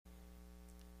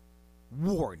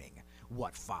Warning,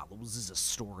 what follows is a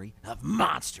story of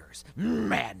monsters,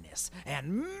 madness,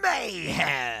 and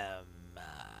mayhem.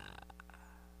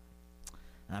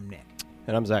 I'm Nick.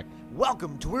 And I'm Zach.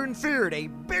 Welcome to Weird and Feared, a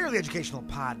barely educational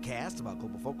podcast about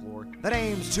global folklore that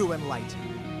aims to enlighten,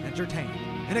 entertain,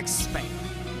 and expand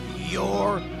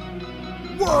your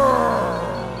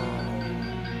world.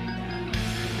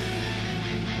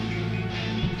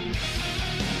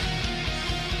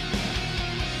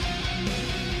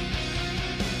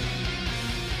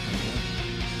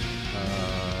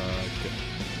 Good.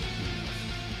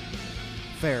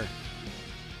 Fair.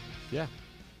 Yeah,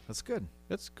 That's good.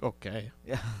 it's okay.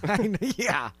 Yeah.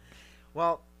 Yeah.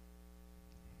 Well,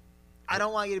 I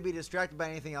don't want you to be distracted by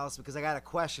anything else because I got a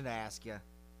question to ask you.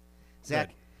 Zach,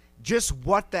 Good. just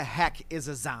what the heck is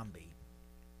a zombie?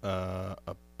 A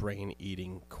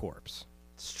brain-eating corpse.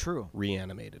 It's true.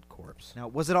 Reanimated corpse. Now,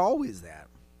 was it always that?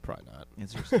 Probably not.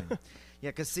 Interesting. Yeah,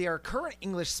 because see, our current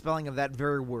English spelling of that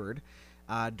very word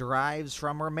derives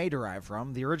from, or may derive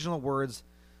from, the original words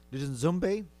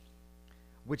 "zumbe,"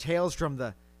 which hails from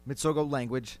the Mitsogo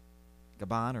language,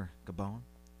 Gabon or Gabon,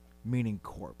 meaning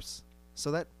corpse.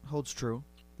 So that holds true.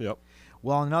 Yep.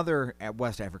 While another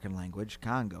West African language,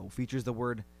 Congo, features the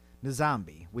word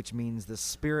Nzambi, which means the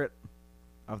spirit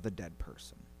of the dead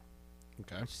person.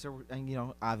 Okay. So,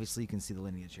 and, obviously you can see the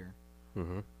lineage here.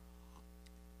 Mm-hmm.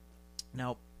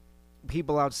 Now,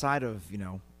 people outside of,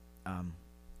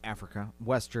 Africa,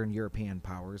 Western European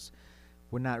powers,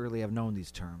 would not really have known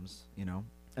these terms,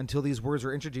 until these words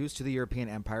were introduced to the European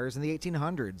empires in the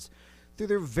 1800s through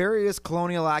their various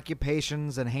colonial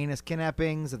occupations and heinous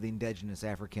kidnappings of the indigenous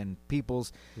African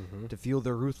peoples to fuel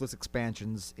their ruthless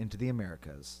expansions into the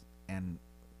Americas. And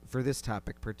for this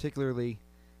topic, particularly,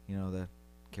 the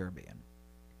Caribbean.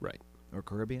 Right. Or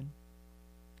Caribbean?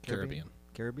 Caribbean.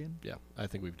 Caribbean? Yeah, I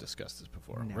think we've discussed this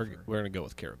before. Never. We're going to go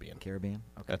with Caribbean. Caribbean?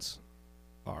 Okay.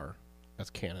 That's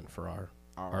canon for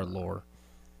our lore.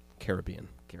 Caribbean.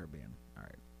 Caribbean. All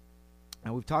right.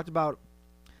 Now, we've talked about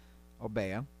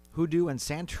Obeah, Hoodoo, and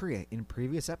Santeria in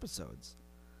previous episodes,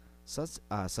 such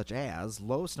as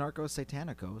Los Narcos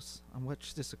Satanicos, on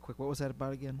which, just a quick, what was that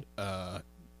about again?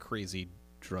 Crazy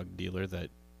drug dealer that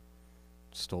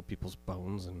stole people's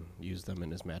bones and used them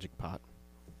in his magic pot.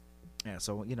 Yeah,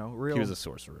 so, real... He was a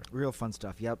sorcerer. Real fun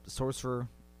stuff. Yep, sorcerer,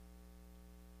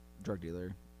 drug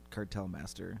dealer, cartel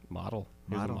master. Model.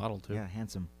 He was a model, too. Yeah,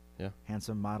 handsome. Yeah.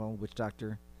 Handsome model, witch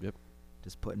doctor. Yep.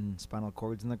 Just putting spinal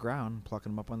cords in the ground,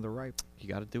 plucking them up when they're ripe. You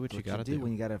got to do what you got to do do.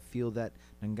 when you got to feel that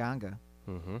nganga,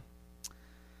 Mm-hmm.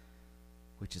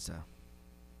 which is a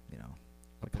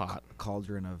pot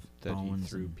cauldron of that he bones.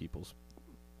 threw and- people's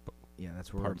yeah,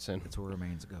 that's where parts in. That's where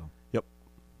remains go. Yep.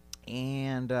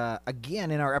 And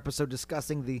again, in our episode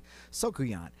discussing the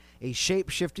Sokuyan, a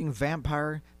shape-shifting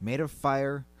vampire made of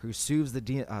fire who serves the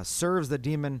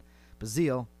demon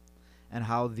Bazil, and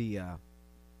how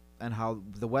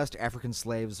the West African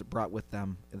slaves brought with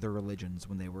them their religions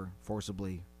when they were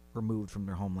forcibly removed from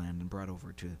their homeland and brought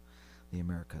over to the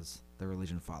Americas. Their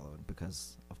religion followed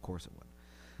because, of course, it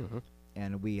would. Mm-hmm.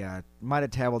 And we might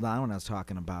have tabbled on when I was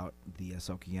talking about the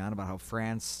Sokuyan, about how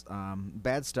France,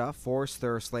 bad stuff, forced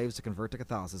their slaves to convert to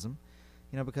Catholicism,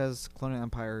 because colonial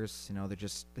empires,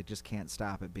 they just can't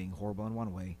stop it being horrible in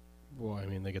one way. Well, I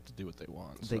mean, they get to do what they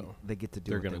want. They get to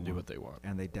do. They're going to do what they want.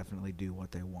 and they definitely do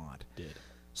what they want. Did.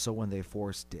 So when they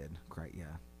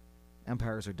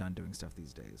empires are done doing stuff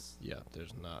these days. Yeah,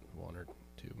 there's not one or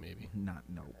two, maybe.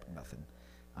 Nothing.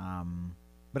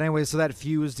 But anyway, so that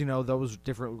fused, those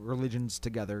different religions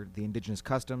together, the indigenous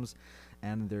customs,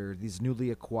 and these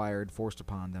newly acquired, forced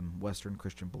upon them, Western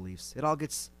Christian beliefs. It all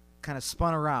gets kind of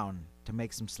spun around to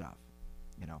make some stuff,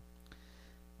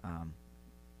 And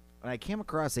I came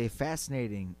across a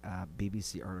fascinating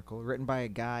BBC article written by a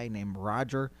guy named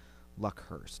Roger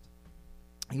Luckhurst.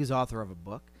 He's author of a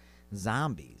book,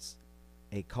 Zombies,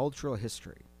 A Cultural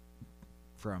History,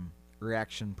 from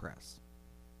Reaction Press.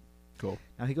 Cool.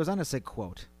 Now, he goes on to say,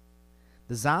 quote,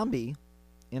 "The zombie,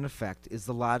 in effect, is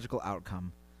the logical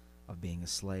outcome of being a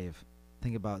slave."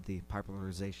 Think about the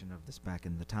popularization of this back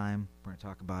in the time. We're going to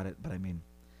talk about it, but I mean,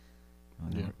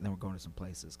 then we're going to some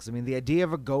places. Because, the idea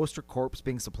of a ghost or corpse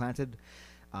being supplanted,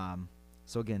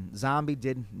 so again, zombie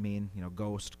did mean,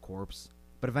 ghost, corpse,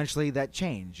 but eventually that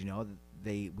changed,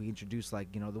 we introduced,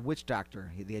 the witch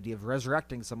doctor, the idea of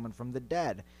resurrecting someone from the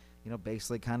dead,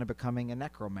 basically kind of becoming a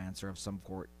necromancer of some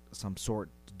sort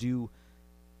to do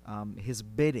his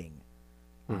bidding.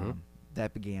 Mm-hmm.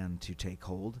 That began to take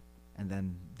hold, and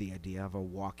then the idea of a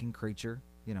walking creature,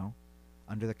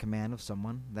 under the command of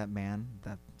someone, that man,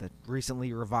 that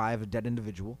recently revived a dead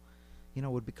individual,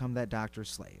 would become that doctor's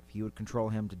slave. He would control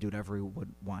him to do whatever he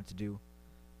would want to do.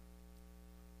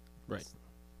 Right.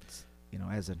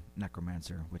 As a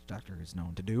necromancer, which Doctor is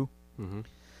known to do. Mm-hmm.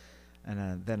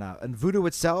 And voodoo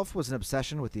itself was an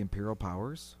obsession with the imperial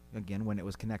powers, again, when it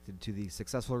was connected to the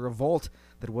successful revolt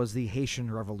that was the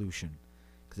Haitian Revolution,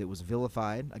 because it was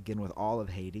vilified, again, with all of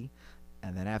Haiti.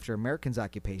 And then after Americans'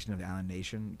 occupation of the island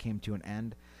nation came to an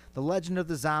end, the legend of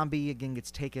the zombie, again,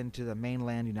 gets taken to the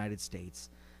mainland United States.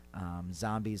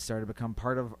 Zombies started to become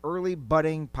part of early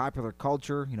budding popular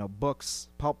culture, books,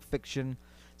 pulp fiction,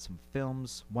 some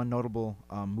films. One notable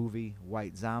movie,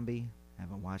 White Zombie. I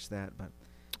haven't watched that, but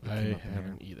I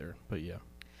haven't either, but yeah.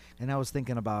 And I was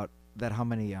thinking about that, how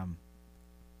many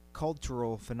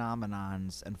cultural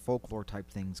phenomenons and folklore type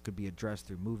things could be addressed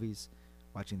through movies.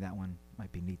 Watching that one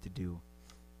might be neat to do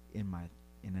in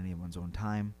anyone's own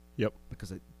time. Yep.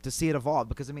 Because to see it evolve.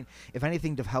 Because if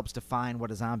anything helps define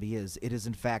what a zombie is, it is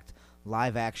in fact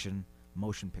live action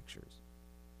motion pictures.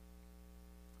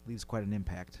 Leaves quite an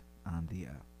impact on the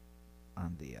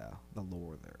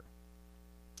lore there.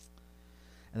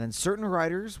 And then certain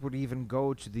writers would even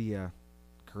go to the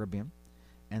Caribbean,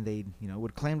 and they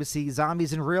would claim to see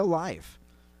zombies in real life,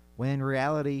 when in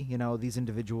reality these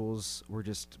individuals were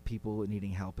just people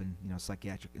needing help in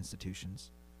psychiatric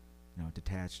institutions,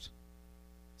 detached,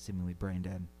 seemingly brain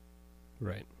dead.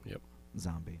 Right. Yep.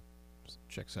 Zombie.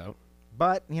 Checks out.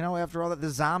 But after all that, the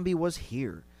zombie was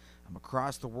here.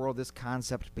 Across the world, this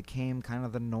concept became kind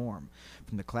of the norm.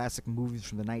 From the classic movies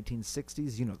from the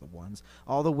 1960s, the ones,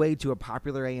 all the way to a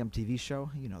popular AM TV show,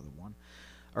 the one.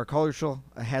 Our culture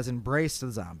has embraced the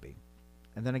zombie.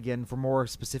 And then again, for more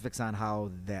specifics on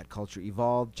how that culture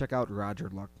evolved, check out Roger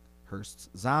Luckhurst's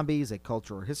Zombies, A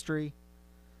Cultural History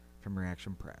from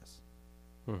Reaction Press.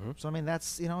 Mm-hmm. So,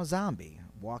 that's, a zombie.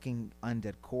 Walking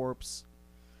undead corpse.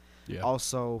 Yeah.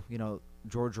 Also,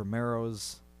 George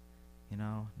Romero's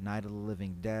Night of the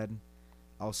Living Dead.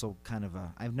 Also kind of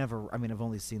I've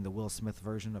only seen the Will Smith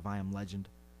version of I Am Legend.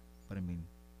 But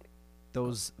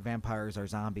those vampires are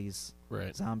zombies.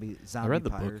 Right. Zombie I read the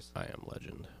pyres. book I Am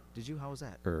Legend. Did you? How was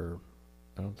that?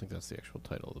 I don't think that's the actual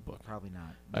title of the book. Probably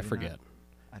not. I forget.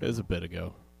 It was a bit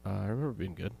ago. I remember it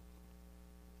being good.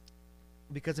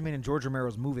 Because in George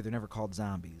Romero's movie, they're never called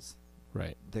zombies.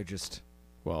 Right. They're just.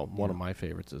 Well, one of my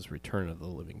favorites is Return of the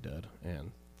Living Dead,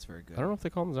 and it's very good. I don't know if they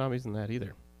call them zombies in that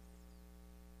either.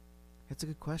 It's a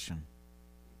good question.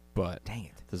 But dang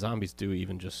it, the zombies do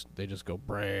they just go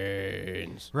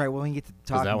brains. Right. Well, when you get to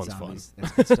talking that one's zombies, fun.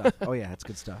 that's good stuff. Oh yeah, it's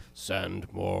good stuff.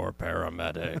 Send more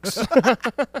paramedics.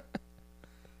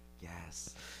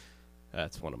 Yes.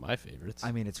 That's one of my favorites.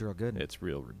 It's real good. It's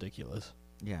real ridiculous.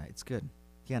 Yeah, it's good.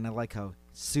 Yeah, and I like how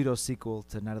pseudo sequel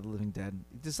to Night of the Living Dead.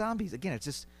 The zombies again.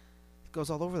 It goes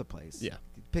all over the place. Yeah.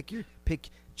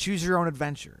 Choose your own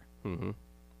adventure. Mm-hmm.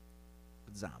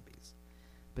 With zombies.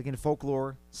 Begin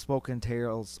folklore, spoken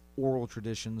tales, oral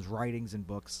traditions, writings, and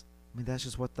books. That's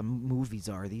just what the movies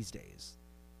are these days.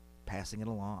 Passing it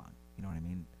along. You know what I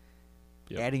mean?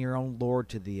 Yep. Adding your own lore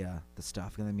to the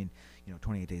stuff.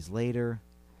 28 Days Later.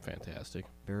 Fantastic.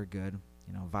 Very good.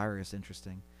 Virus,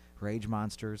 interesting. Rage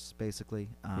Monsters, basically.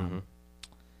 Mm-hmm.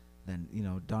 Then,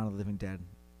 Dawn of the Living Dead.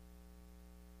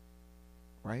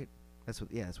 Right? That's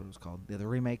what it was called. The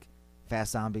remake,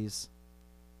 Fast Zombies.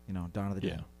 Dawn of the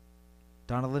Dead.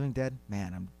 Dawn of the Living Dead.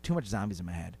 Man, I'm too much zombies in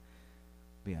my head.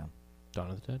 But yeah.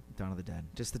 Dawn of the Dead? Dawn of the Dead.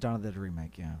 Just the Dawn of the Dead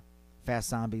remake, yeah. Fast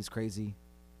zombies, crazy.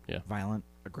 Yeah. Violent,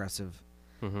 aggressive,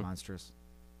 monstrous.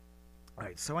 All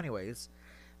right, so anyways,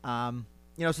 so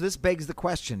this begs the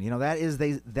question, that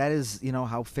is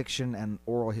how fiction and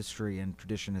oral history and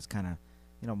tradition has kind of,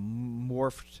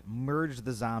 merged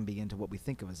the zombie into what we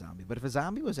think of a zombie. But if a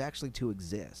zombie was actually to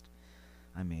exist,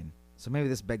 so maybe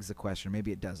this begs the question,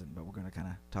 maybe it doesn't, but we're going to kind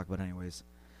of talk about it anyways.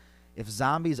 If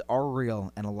zombies are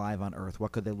real and alive on Earth,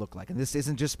 what could they look like? And this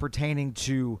isn't just pertaining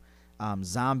to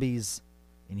zombies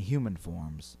in human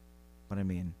forms, but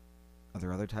are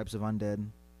there other types of undead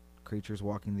creatures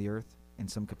walking the Earth in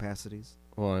some capacities?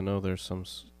 Well, I know there's some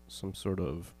sort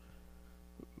of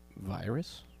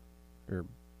virus or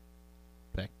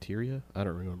bacteria. I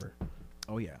don't remember.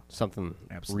 Oh yeah, something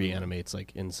absolutely reanimates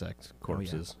like insect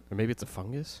corpses, or maybe it's a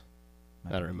fungus.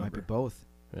 I don't remember. Might be both.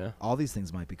 Yeah, all these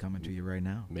things might be coming to you right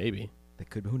now. Maybe they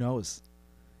could. Who knows?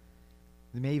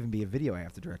 There may even be a video I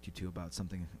have to direct you to about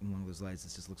something along those lines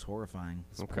that just looks horrifying.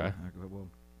 Okay, we'll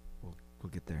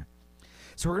get there.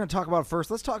 So we're going to talk about first.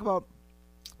 Let's talk about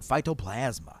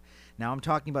phytoplasma. Now I'm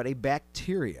talking about a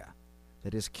bacteria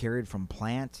that is carried from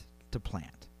plant to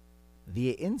plant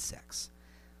via insects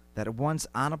that once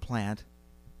on a plant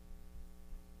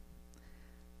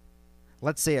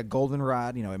let's say a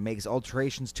goldenrod, it makes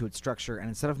alterations to its structure, and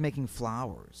instead of making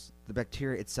flowers, the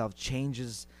bacteria itself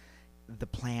changes the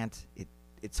plant,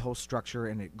 its whole structure,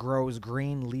 and it grows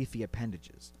green leafy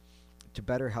appendages to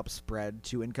better help spread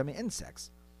to incoming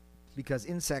insects. Because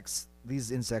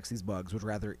these bugs would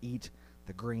rather eat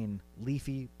the green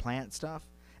leafy plant stuff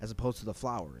as opposed to the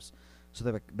flowers. So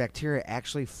the bacteria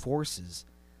actually forces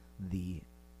the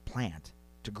plant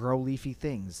to grow leafy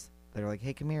things. They're like,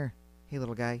 hey, come here. Hey,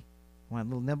 little guy. Want a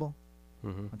little nibble?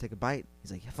 Mm-hmm. Want to take a bite?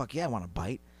 He's like, yeah, fuck yeah, I want a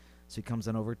bite. So he comes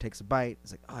on over, takes a bite.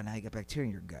 He's like, oh, now you got bacteria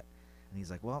in your gut. And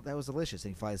he's like, well, that was delicious.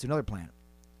 And he flies to another plant,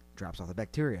 drops off the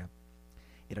bacteria.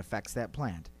 It affects that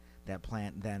plant. That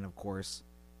plant then, of course,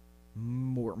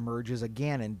 merges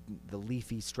again in the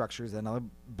leafy structures, and other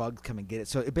bugs come and get it.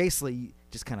 So it basically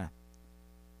just kind of,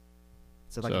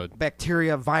 so like a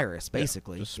bacteria virus,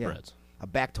 basically. Yeah, just spreads. A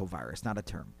bactovirus, not a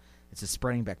term. It's a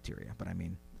spreading bacteria, but I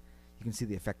mean, you can see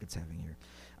the effect it's having here.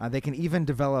 They can even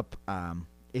develop a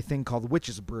thing called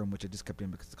witch's broom, which I just kept in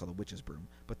because it's called a witch's broom.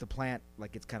 But the plant,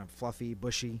 like, it's kind of fluffy,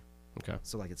 bushy. Okay.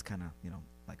 So like it's kind of,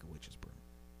 like a witch's broom.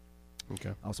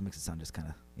 Okay. Also makes it sound just kind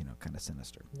of, kind of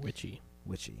sinister. Witchy,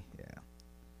 yeah.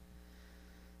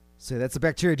 So that's the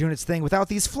bacteria doing its thing. Without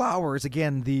these flowers,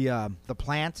 again, the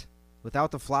plant,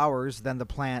 without the flowers, then the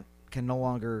plant can no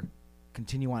longer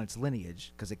continue on its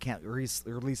lineage because it can't release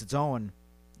its own,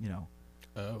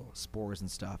 spores and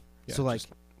stuff. Yeah, so like,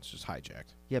 it's just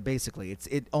hijacked. Yeah, basically,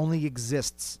 it only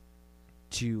exists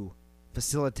to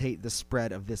facilitate the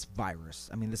spread of this virus.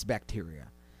 I mean, this bacteria.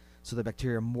 So the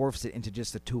bacteria morphs it into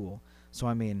just a tool. So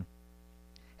I mean,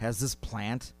 has this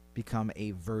plant become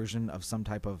a version of some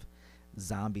type of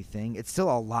zombie thing? It's still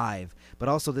alive, but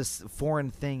also this foreign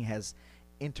thing has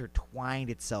intertwined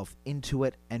itself into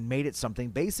it and made it something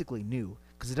basically new,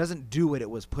 because it doesn't do what it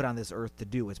was put on this earth to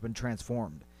do. It's been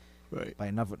transformed by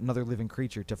another living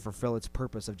creature to fulfill its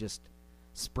purpose of just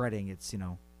spreading. It's,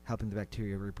 helping the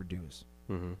bacteria reproduce.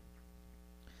 Mm-hmm.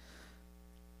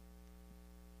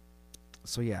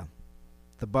 So yeah,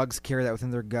 the bugs carry that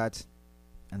within their gut,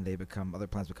 and other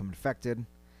plants become infected.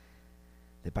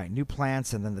 They bite new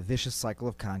plants, and then the vicious cycle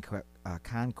of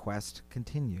conquest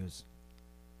continues.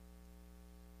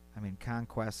 I mean,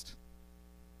 conquest,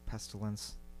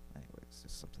 pestilence. Anyways,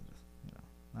 just something to,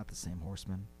 not the same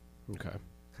horseman. Okay.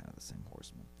 Kind of the same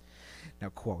horseman. Now,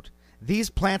 quote, these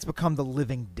plants become the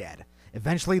living dead.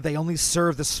 Eventually, they only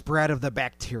serve the spread of the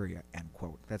bacteria, end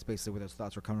quote. That's basically where those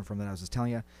thoughts were coming from that I was just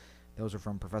telling you. Those are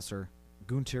from Professor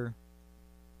Gunter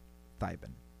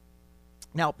Theiben.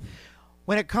 Now,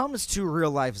 when it comes to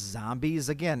real-life zombies,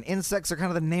 again, insects are kind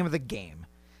of the name of the game.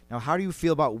 Now, how do you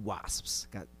feel about wasps?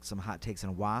 Got some hot takes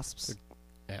on wasps?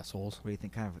 They're assholes. What do you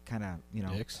think? Kind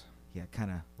of, Dicks. Yeah,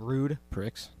 kind of rude.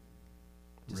 Pricks.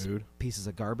 Just Rude. Pieces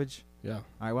of garbage. Yeah. All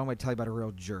right, why don't I tell you about a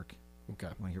real jerk? Okay.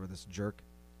 You want to hear about this jerk?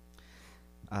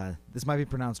 This might be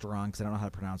pronounced wrong because I don't know how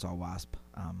to pronounce all wasp,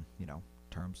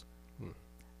 terms.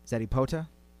 Zetipota.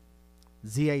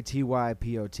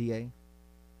 Zatypota.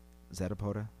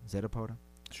 Zetipota.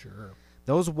 Sure.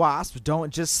 Those wasps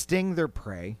don't just sting their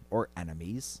prey or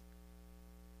enemies.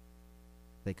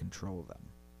 They control them.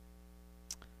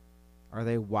 Are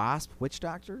they wasp witch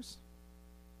doctors?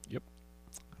 Yep.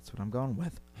 That's what I'm going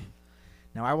with.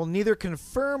 Now, I will neither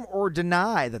confirm or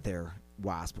deny that they're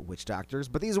wasp witch doctors,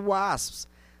 but these wasps,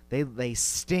 they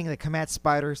sting. They come at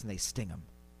spiders and they sting them.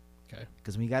 Okay.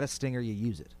 Because when you got a stinger, you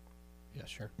use it. Yeah,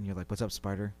 sure. And you're like, what's up,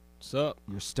 spider? What's up?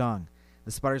 You're stung.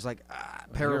 The spider's like,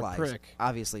 paralyzed. You're a prick.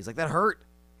 Obviously. He's like, that hurt.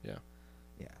 Yeah.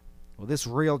 Yeah. Well, this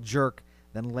real jerk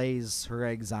then lays her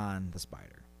eggs on the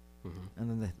spider. Mm-hmm. And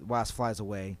then the wasp flies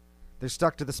away. They're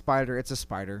stuck to the spider. It's a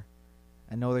spider.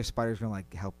 And no other spider's going to,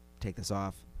 like, help take this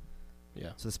off.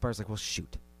 Yeah. So the spider's like, well,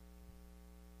 shoot.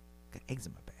 Got eggs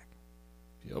in my back.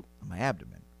 Yep. On my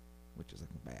abdomen, which is like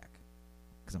my back.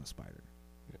 Because I'm a spider.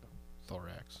 Yeah.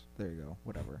 Thorax. There you go.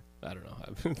 Whatever. I don't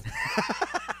know.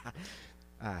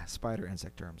 Spider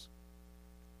insect terms.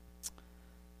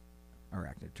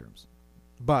 Arachnid terms.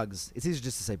 Bugs. It's easier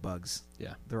just to say bugs.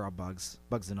 Yeah. They're all bugs.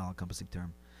 Bugs is an all-encompassing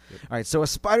term. Yep. All right, so a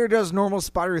spider does normal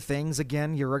spider things.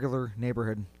 Again, your regular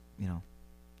neighborhood,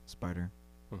 spider.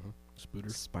 Mm-hmm.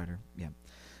 Spooter. Spider, yeah.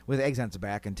 With eggs on its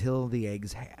back until the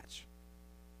eggs hatch.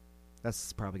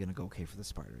 That's probably going to go okay for the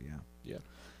spider, yeah. Yeah.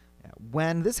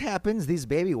 When this happens, these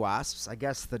baby wasps, I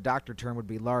guess the doctor term would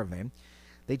be larvae,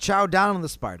 they chow down on the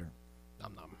spider.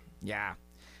 Nom nom. Yeah.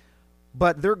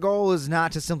 But their goal is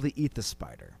not to simply eat the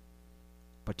spider,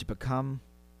 but to become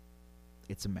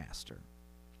its master.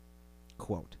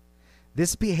 Quote,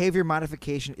 this behavior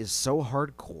modification is so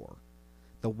hardcore,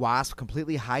 the wasp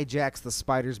completely hijacks the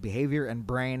spider's behavior and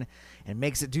brain and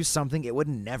makes it do something it would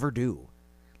never do,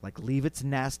 like leave its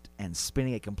nest and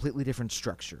spinning a completely different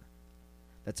structure.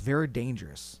 That's very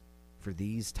dangerous for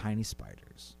these tiny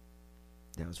spiders.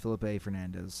 That was Felipe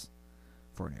Fernandez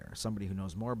Forner, somebody who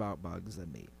knows more about bugs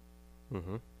than me.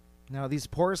 Mm-hmm. Now, these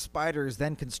poor spiders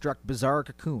then construct bizarre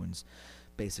cocoons,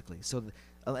 basically. So,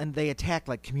 and they attack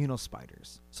like communal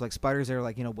spiders. So, like spiders that are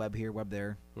like, web here, web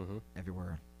there, Mm-hmm.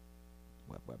 everywhere.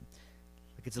 Web. Like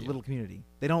it's a little community.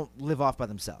 They don't live off by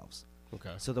themselves.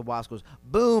 Okay. So the wasp goes,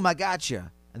 boom, I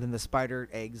gotcha. And then the spider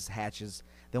eggs hatches.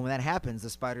 Then when that happens, the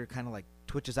spider kind of like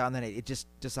twitches out, and then it just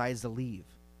decides to leave.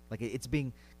 Like it's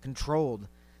being controlled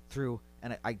through,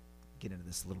 and I get into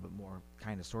this a little bit more,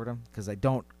 kind of, sort of, because I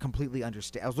don't completely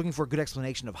understand. I was looking for a good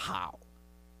explanation of how.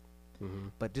 Mm-hmm.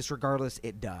 But just regardless,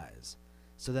 it does.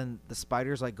 So then the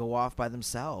spiders like go off by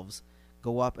themselves,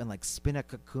 go up and like spin a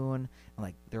cocoon, and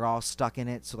like they're all stuck in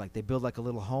it. So like they build like a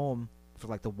little home for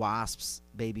like the wasps'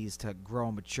 babies to grow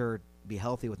and mature, be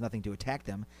healthy with nothing to attack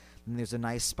them. And there's a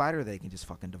nice spider they can just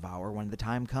fucking devour when the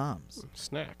time comes.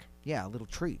 Snack. Yeah, a little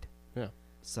treat. Yeah.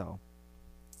 So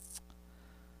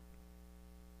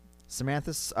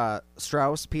Samantha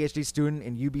Strauss, PhD student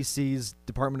in UBC's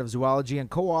Department of Zoology and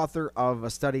co-author of a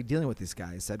study dealing with these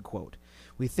guys, said, quote,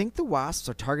 "We think the wasps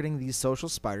are targeting these social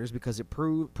spiders because it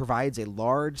provides a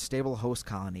large, stable host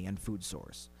colony and food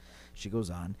source." She goes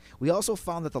on, "We also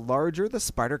found that the larger the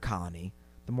spider colony,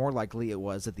 the more likely it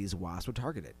was that these wasps would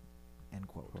target it." End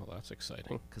quote. Well, that's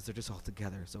exciting. Because they're just all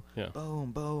together. So, Yeah.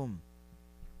 boom, boom.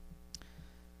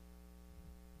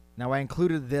 Now, I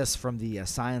included this from the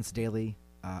Science Daily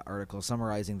article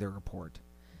summarizing their report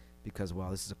because, well,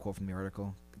 this is a quote from the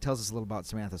article. It tells us a little about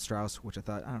Samantha Strauss, which I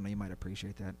thought, I don't know, you might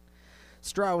appreciate that.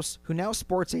 Strauss, who now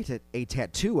sports a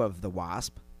tattoo of the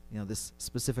wasp, this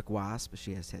specific wasp,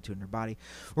 she has tattooed in her body,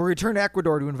 will return to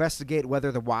Ecuador to investigate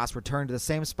whether the wasp returned to the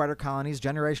same spider colonies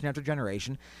generation after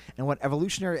generation and what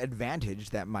evolutionary advantage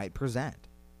that might present.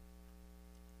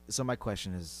 So my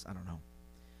question is, I don't know.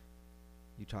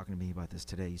 You talking to me about this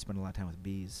today. You spend a lot of time with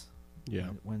bees. Yeah.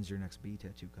 When's your next bee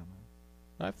tattoo coming?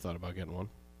 I've thought about getting one.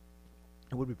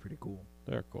 It would be pretty cool.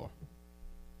 They're cool.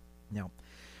 Now,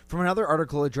 from another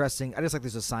article addressing, I just like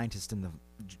there's a scientist in the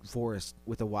forest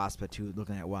with a wasp tattoo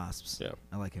looking at wasps. Yeah.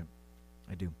 I like it.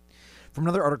 I do. From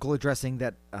another article addressing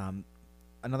that,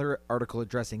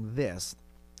 this,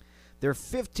 there are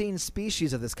 15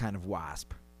 species of this kind of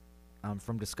wasp.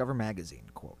 From Discover Magazine,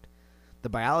 quote, "The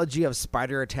biology of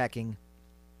spider-attacking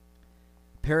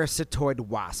parasitoid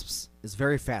wasps is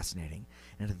very fascinating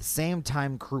and at the same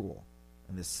time cruel."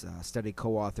 And this study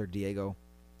co-authored Diego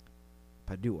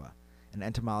Padua, an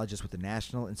entomologist with the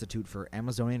National Institute for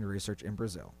Amazonian Research in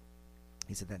Brazil.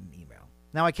 He said that in an email.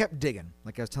 Now, I kept digging.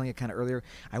 Like I was telling you kind of earlier,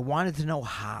 I wanted to know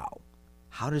how.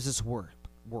 How does this work?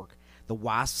 The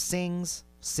wasp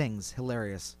sings,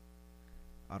 hilarious.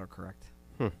 Autocorrect.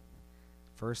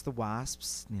 First, the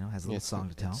wasps, has a little song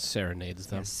to tell. It serenades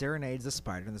them. Yeah, serenades the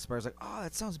spider, and the spider's like, "Oh,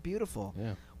 that sounds beautiful."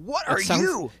 Yeah. What are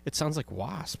you? It sounds like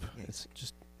Wasp. Yeah, It's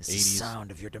just It's 80s. the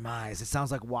sound of your demise. It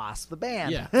sounds like Wasp, the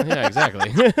band. Yeah, yeah, exactly.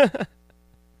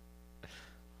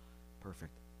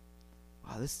 Perfect.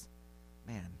 Wow, this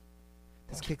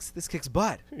kicks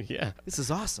butt. Yeah. This is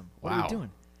awesome. What are Wow. we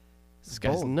doing? This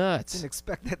guy's bold. nuts. Didn't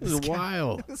expect that. This is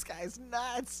wild. This guy's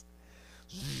nuts.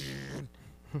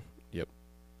 Yep.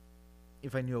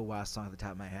 If I knew a Wasp song at the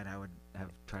top of my head, I would have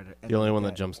tried to. The only one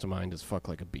that jumps to mind is "Fuck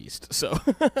Like a Beast." So.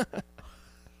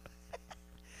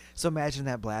 So imagine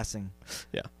that blasting.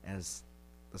 Yeah. As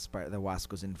the wasp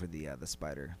goes in for the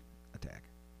spider attack.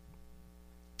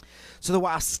 So the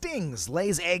wasp stings,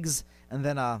 lays eggs, and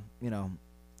then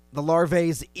the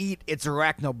larvae eat its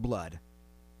arachno blood,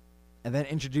 and then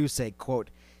introduce a,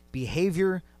 quote,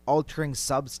 behavior altering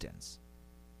substance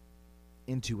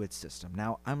into its system.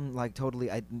 Now I'm like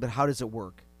but how does it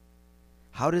work?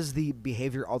 How does the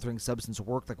behavior altering substance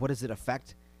work? Like, what does it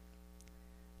affect?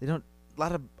 They don't. A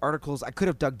lot of articles, I could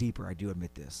have dug deeper, I do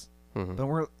admit this. Mhm. But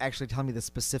we're actually telling me the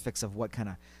specifics of what kind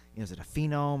of, is it a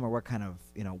phenome or what kind of,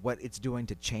 what it's doing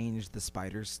to change the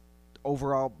spider's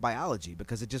overall biology,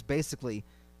 because it just basically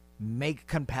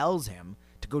compels him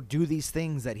to go do these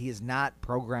things that he is not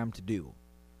programmed to do.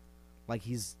 Like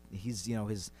he's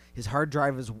his hard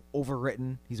drive is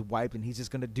overwritten, he's wiped, and he's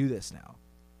just going to do this now.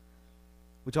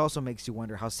 Which also makes you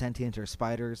wonder, how sentient are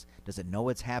spiders? Does it know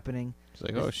it's happening? It's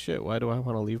like, oh shit, why do I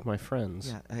want to leave my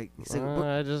friends? Yeah,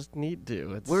 I just need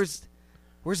to. Where's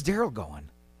Daryl going?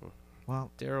 Well,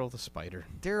 Daryl the spider?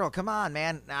 Daryl, come on,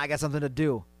 man. I got something to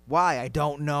do. Why? I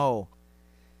don't know.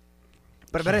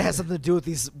 But I bet it has something to do with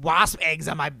these wasp eggs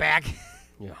on my back.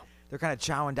 Yeah. They're kind of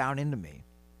chowing down into me.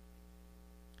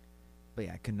 But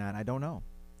yeah, I don't know.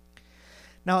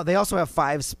 Now, they also have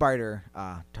 5 spider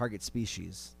target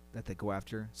species that they go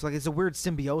after. So, like, it's a weird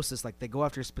symbiosis. Like, they go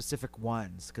after specific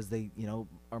ones because they,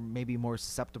 are maybe more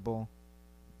susceptible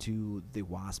to the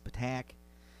wasp attack.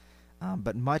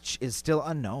 But much is still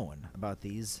unknown about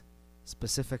these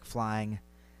specific flying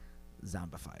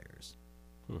zombifiers.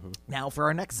 Mm-hmm. Now, for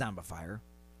our next zombifier,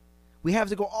 we have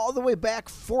to go all the way back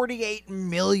 48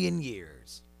 million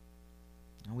years.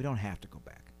 And we don't have to go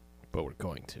back. But we're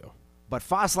going to. But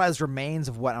fossilized remains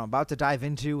of what I'm about to dive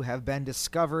into have been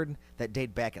discovered that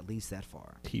date back at least that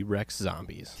far. T-Rex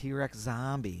zombies. T-Rex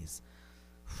zombies.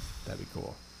 That'd be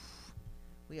cool.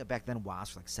 Well, yeah, back then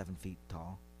wasps were like 7 feet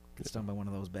tall. Get stung by one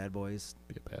of those bad boys.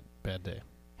 Be a bad day.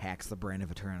 Hacks the brain of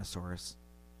a Tyrannosaurus.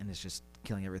 And it's just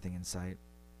killing everything in sight.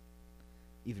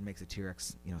 Even makes a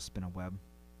T-Rex, spin a web.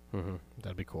 Mm-hmm.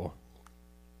 That'd be cool.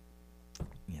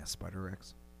 Yeah,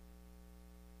 Spider-Rex.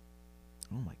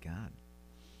 Oh my god.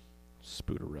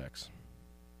 Spooder-Rex.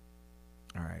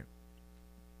 All right.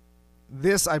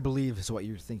 This, I believe, is what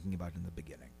you're thinking about in the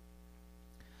beginning.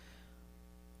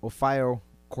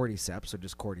 Ophiocordyceps, or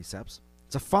just cordyceps.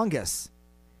 It's a fungus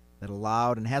that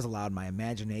allowed and has allowed my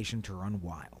imagination to run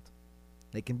wild.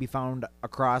 They can be found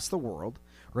across the world,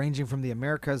 ranging from the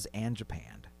Americas and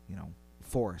Japan.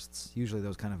 Forests, usually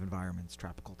those kind of environments,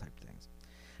 tropical type things.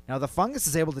 Now, the fungus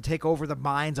is able to take over the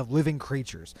minds of living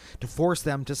creatures to force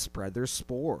them to spread their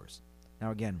spores.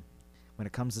 Now, again, when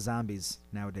it comes to zombies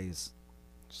nowadays,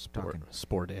 Spore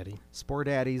daddy. spore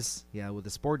daddies, with the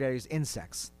spore daddies,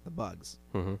 insects, the bugs.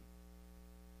 Mm-hmm.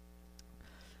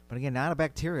 But again, not a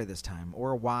bacteria this time,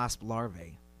 or a wasp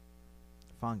larvae.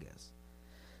 Fungus.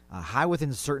 High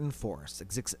within certain forests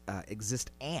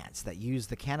exist ants that use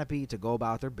the canopy to go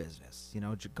about their business.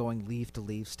 Going leaf to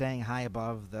leaf, staying high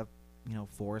above the,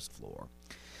 forest floor.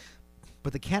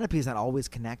 But the canopy is not always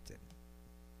connected.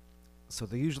 So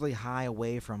they're usually high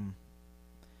away from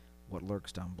what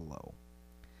lurks down below.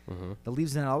 Mm-hmm. The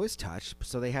leaves don't always touch,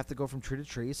 so they have to go from tree to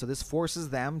tree. So this forces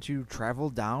them to travel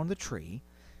down the tree,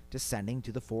 descending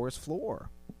to the forest floor,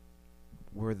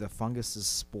 where the fungus's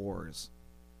spores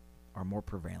are more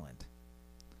prevalent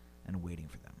and waiting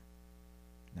for them.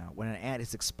 Now, when an ant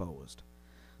is exposed,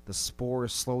 the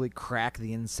spores slowly crack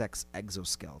the insect's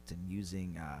exoskeleton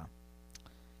using,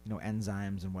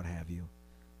 enzymes and what have you.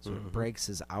 So it breaks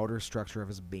his outer structure of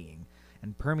his being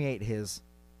and permeate his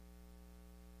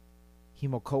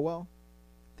hemocoel.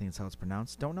 I think that's how it's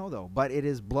pronounced. Don't know, though. But it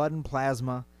is blood and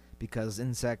plasma because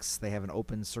insects, they have an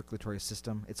open circulatory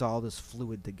system. It's all this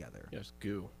fluid together. Yes,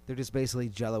 goo. They're just basically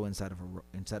jello inside of a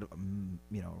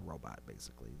robot,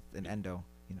 basically. An endo,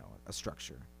 a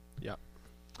structure. Yeah.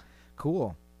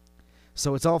 Cool.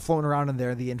 So it's all floating around in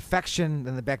there. The infection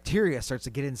and the bacteria starts to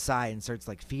get inside and starts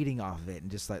like feeding off of it,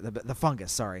 and just like the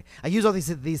fungus. Sorry, I use all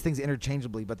these things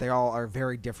interchangeably, but they all are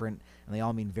very different and they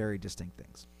all mean very distinct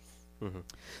things. Mm-hmm.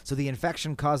 So the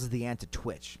infection causes the ant to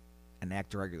twitch and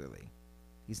act irregularly.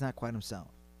 He's not quite himself.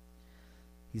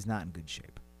 He's not in good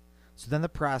shape. So then the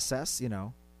process,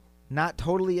 not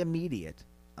totally immediate,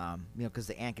 because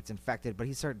the ant gets infected, but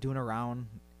he started doing around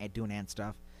and doing ant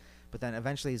stuff. But then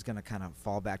eventually he's going to kind of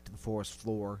fall back to the forest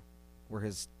floor where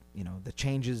his, the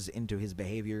changes into his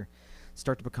behavior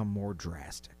start to become more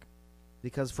drastic.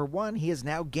 Because for one, he has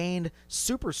now gained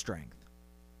super strength.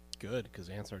 Good, because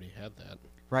ants already had that.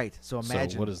 Right. So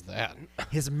imagine. So what is that?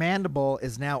 His mandible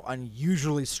is now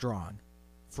unusually strong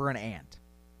for an ant.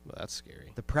 Well, that's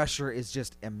scary. The pressure is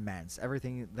just immense.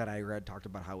 Everything that I read talked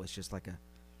about how it's just like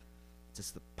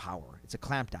just the power. It's a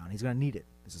clamp down. He's going to need it.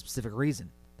 There's a specific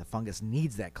reason. The fungus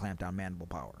needs that clamp down mandible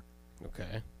power.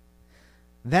 Okay.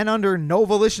 Then under no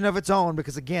volition of its own,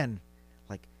 because again,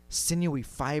 like sinewy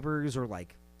fibers or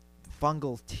like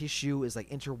fungal tissue is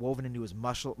like interwoven into his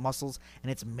muscles,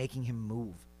 and it's making him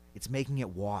move. It's making it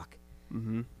walk.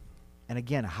 Mm-hmm. And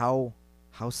again, how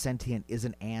sentient is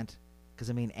an ant? Because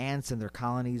ants and their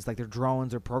colonies, like their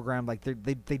drones are programmed, like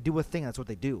they do a thing. That's what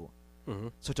they do. Mm-hmm.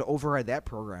 So to override that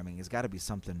programming has got to be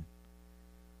something.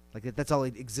 Like that's all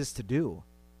it exists to do.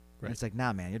 Right. And it's like,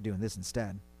 nah, man, you're doing this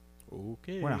instead.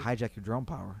 Okay. We're gonna hijack your drone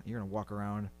power. You're gonna walk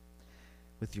around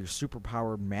with your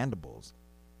super-powered mandibles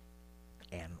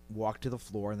and walk to the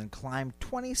floor and then climb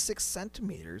 26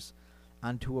 centimeters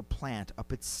onto a plant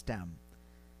up its stem.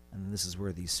 And this is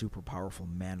where these super powerful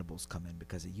mandibles come in,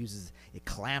 because it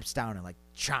clamps down and like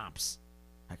chomps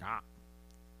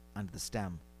onto the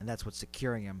stem, and that's what's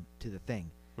securing him to the thing.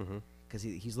 Mm-hmm. Because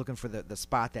he's looking for the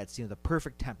spot that's the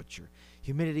perfect temperature,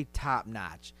 humidity top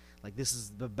notch. Like this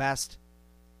is the best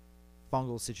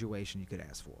fungal situation you could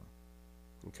ask for.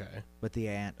 Okay. But the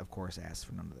ant, of course, asks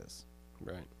for none of this.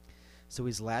 Right. So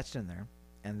he's latched in there,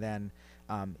 and then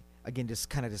again, just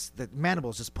kind of the mandible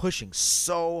is just pushing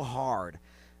so hard.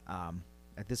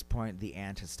 At this point, the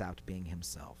ant has stopped being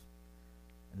himself.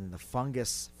 And then the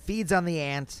fungus feeds on the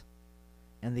ant,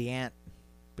 and the ant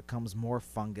becomes more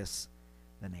fungus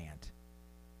than ant.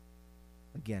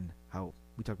 Again, how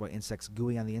we talked about insects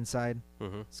gooey on the inside,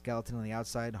 skeleton on the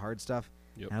outside, hard stuff.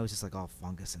 Yep. Now it's just like all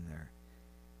fungus in there.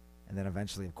 And then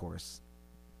eventually, of course,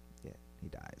 he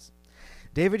dies.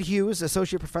 David Hughes,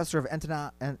 associate professor of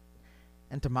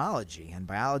entomology and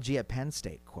biology at Penn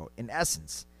State, quote, "In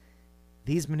essence,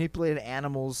 these manipulated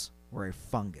animals were a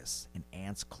fungus in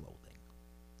ants' clothing."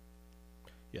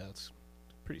 Yeah, it's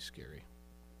pretty scary.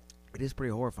 It is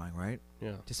pretty horrifying, right?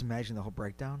 Yeah. Just imagine the whole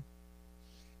breakdown.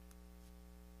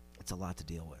 It's a lot to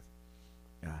deal with.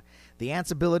 The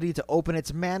ant's ability to open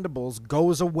its mandibles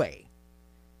goes away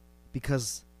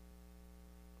because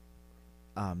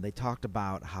they talked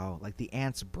about how like the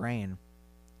ant's brain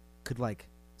could like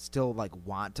still like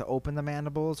want to open the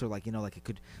mandibles, or like, you know, like it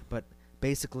could, but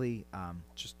basically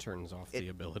Just turns off the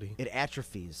ability. it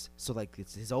atrophies. So like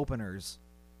his openers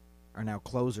are now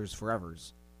closers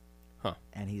forevers. Huh.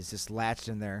 And he's just latched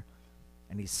in there,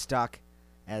 and he's stuck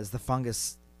as the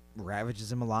fungus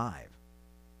ravages him alive.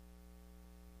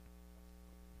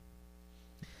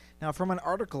 Now, from an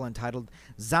article entitled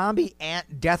 "Zombie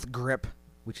Ant Death Grip,"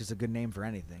 which is a good name for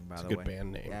anything, by It's the a way. good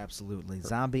band name. Yeah, absolutely.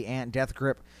 Zombie ant death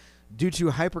grip due to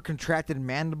hypercontracted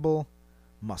mandible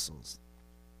muscles.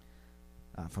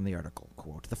 From the article,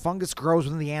 quote, "The fungus grows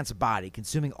within the ant's body,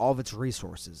 consuming all of its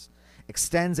resources,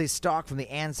 extends a stalk from the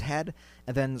ant's head,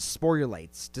 and then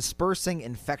sporulates, dispersing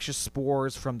infectious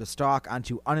spores from the stalk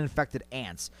onto uninfected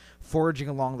ants foraging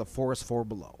along the forest floor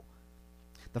below.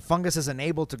 The fungus is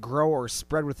unable to grow or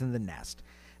spread within the nest,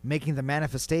 making the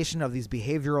manifestation of these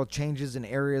behavioral changes in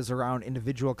areas around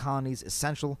individual colonies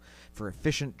essential for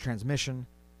efficient transmission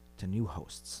to new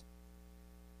hosts."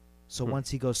 So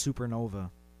once he goes supernova,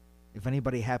 if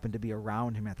anybody happened to be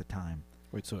around him at the time,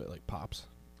 Wait, so it like pops?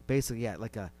 basically, yeah,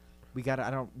 like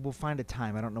we'll find a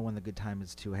time. I don't know when the good time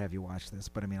is to have you watch this,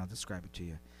 but I mean, I'll describe it to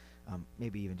you.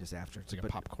 Maybe even just after. It's like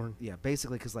But, a popcorn? yeah,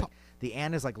 basically, because like the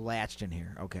ant is like latched in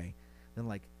here, okay? Then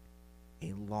like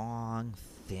a long,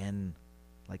 thin,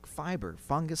 like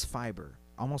fungus fiber,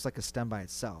 almost like a stem by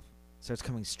itself, starts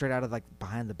coming straight out of like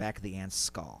behind the back of the ant's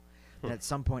skull. And at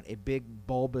some point, a big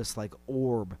bulbous like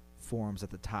orb forms at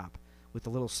the top with the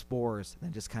little spores.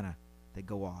 Then just kind of they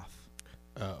go off.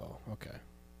 Oh, okay.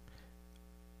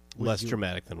 Would Less you-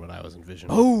 dramatic than what I was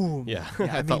envisioning. Boom. Yeah, Yeah,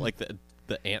 I I felt mean- like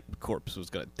the ant corpse was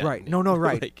gonna Right. detonate. No.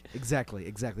 Right. Like, exactly.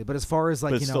 But as far as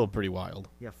like but it's you know, still pretty wild.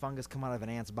 yeah, fungus come out of an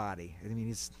ant's body. I mean,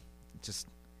 he's just,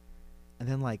 and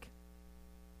then like,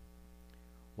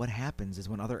 what happens is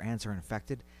when other ants are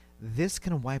infected, this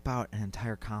can wipe out an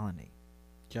entire colony.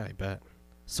 Yeah, I bet.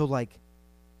 So like,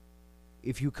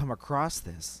 if you come across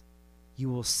this, you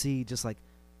will see just like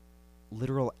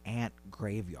literal ant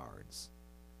graveyards,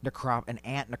 an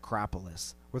ant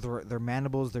necropolis, where their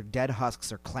mandibles, their dead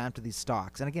husks are clamped to these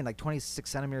stalks. And again, like 26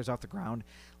 centimeters off the ground,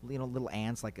 you know, little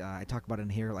ants. Like I talk about in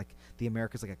here, like the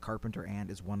Americas, like a carpenter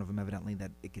ant is one of them, evidently,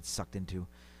 that it gets sucked into.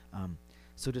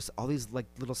 So just all these like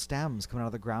little stems coming out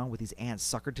of the ground with these ants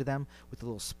suckered to them with the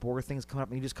little spore things coming up,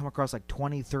 and you just come across like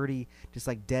 20, 30 just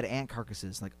like dead ant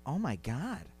carcasses. Like, oh my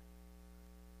God.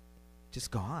 Just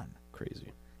gone.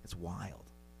 Crazy. It's wild.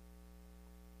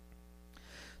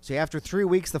 So after 3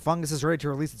 weeks, the fungus is ready to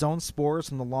release its own spores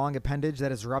from the long appendage that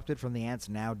has erupted from the ant's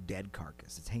now dead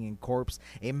carcass. Its hanging corpse,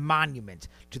 a monument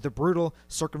to the brutal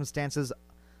circumstances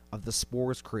of the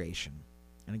spore's creation.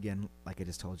 And again, like I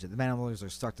just told you, the mandibles are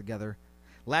stuck together,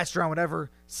 latched around whatever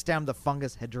stem the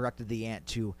fungus had directed the ant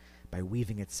to by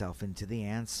weaving itself into the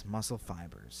ant's muscle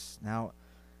fibers. Now,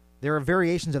 there are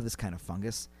variations of this kind of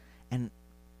fungus, and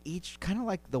each, kind of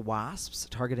like the wasps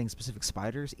targeting specific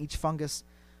spiders, each fungus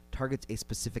targets a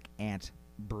specific ant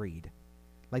breed.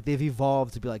 Like they've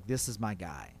evolved to be like, this is my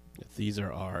guy. If these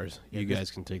are ours, Yeah, you this-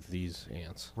 guys can take these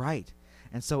ants. Right.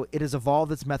 And so it has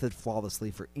evolved its method flawlessly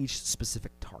for each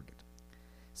specific target.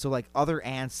 So like other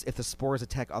ants, if the spores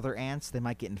attack other ants, they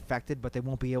might get infected, but they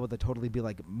won't be able to totally be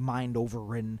like mind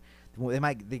overridden.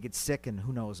 They get sick, and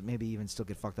who knows, maybe even still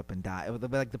get fucked up and die.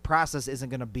 Like the process isn't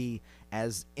going to be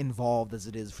as involved as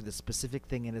it is for the specific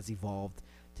thing it has evolved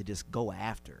to just go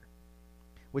after.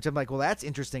 Which I'm like, well, that's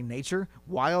interesting, nature.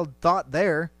 Wild thought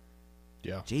there.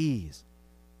 Yeah. Jeez.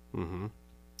 Mm-hmm.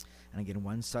 And again,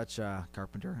 one such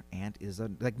carpenter ant is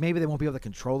like, maybe they won't be able to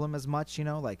control them as much, you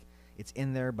know, like it's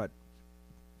in there, but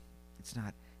it's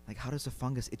not like, how does a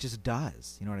fungus? It just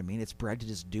does. You know what I mean? It's bred to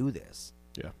just do this.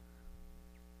 Yeah.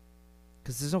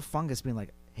 Because there's no fungus being like,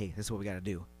 hey, this is what we got to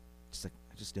do. Just like,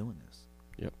 I'm just doing this.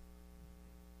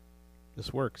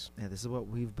 This works. Yeah, this is what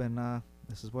we've been.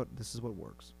 This is what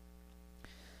works.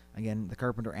 Again, the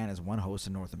carpenter ant is one host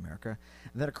in North America.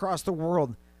 And then across the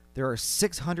world, there are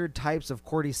 600 types of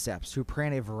cordyceps who prey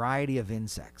on a variety of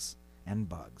insects and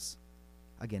bugs.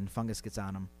 Again, fungus gets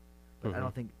on them, but I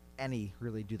don't think any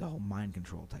really do the whole mind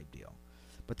control type deal.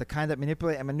 But the kind that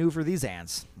manipulate and maneuver these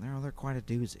ants, they're quite a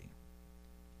doozy.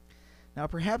 Now,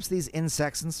 perhaps these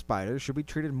insects and spiders should be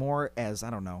treated more as,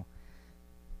 I don't know,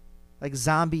 like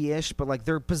zombie-ish, but like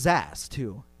they're possessed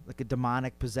too, like a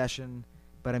demonic possession.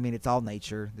 But I mean, it's all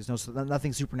nature. There's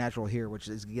nothing supernatural here, which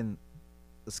is again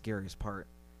the scariest part.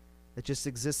 It just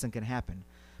exists and can happen.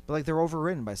 But like they're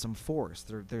overridden by some force.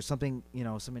 There's something,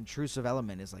 some intrusive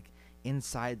element is like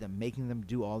inside them, making them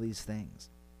do all these things.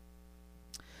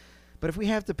 But if we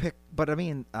have to pick, but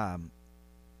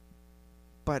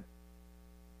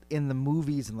in the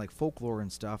movies and like folklore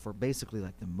and stuff, or basically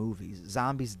like the movies,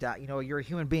 zombies die. You're a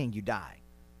human being, you die.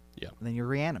 Yeah. And then you're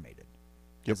reanimated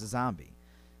as a zombie.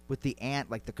 With the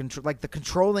ant, like the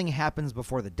controlling happens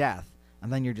before the death,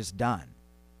 and then you're just done.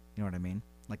 You know what I mean?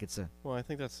 Like it's a. Well, I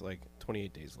think that's like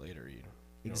 28 days later.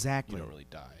 Exactly. You don't really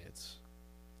die. It's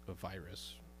a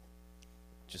virus.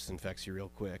 Just infects you real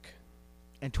quick.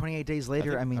 And 28 days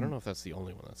later, I don't know if that's the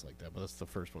only one that's like that, but that's the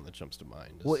first one that jumps to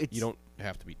mind. Well, you don't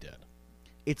have to be dead.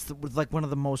 It's like one of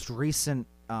the most recent,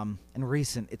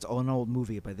 it's an old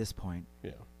movie by this point.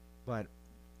 Yeah. But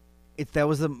that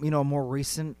was a more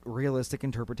recent, realistic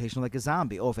interpretation, like a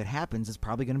zombie. Oh, if it happens, it's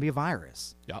probably going to be a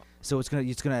virus. Yeah. So it's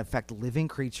gonna affect living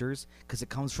creatures because it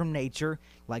comes from nature,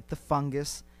 like the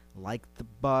fungus, like the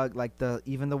bug, like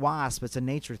even the wasp. It's a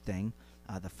nature thing.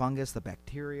 The fungus, the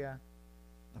bacteria,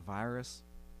 the virus.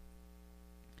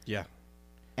 Yeah.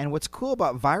 And what's cool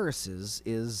about viruses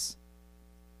is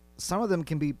some of them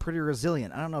can be pretty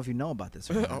resilient. I don't know if you know about this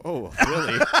or not. Oh,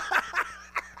 really?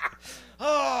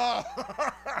 Oh!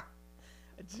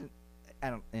 I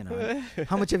don't,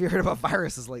 how much have you heard about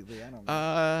viruses lately? I don't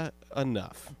know.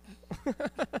 Enough.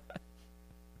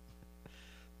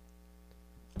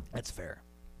 That's fair.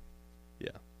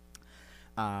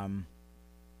 Yeah.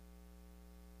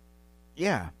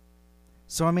 Yeah.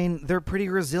 So, I mean, they're pretty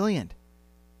resilient.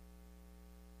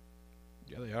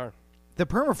 Yeah, they are. The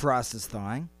permafrost is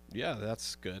thawing. Yeah,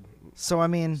 that's good. So, I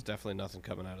mean... There's definitely nothing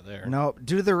coming out of there. No,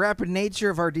 due to the rapid nature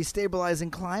of our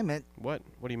destabilizing climate... What?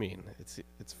 What do you mean?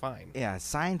 It's fine. Yeah,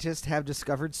 scientists have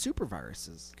discovered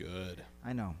superviruses. Good.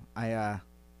 I know. I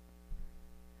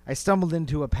stumbled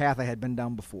into a path I had been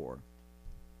down before.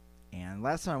 And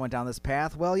last time I went down this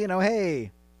path, well,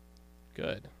 hey...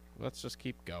 Good. Let's just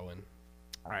keep going.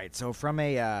 All right, so from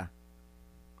a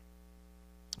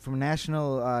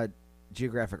National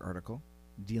Geographic article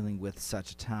dealing with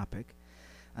such a topic.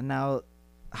 And now,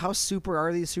 how super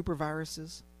are these super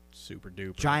viruses? Super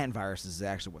duper. Giant viruses is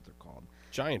actually what they're called.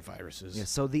 Giant viruses. Yeah,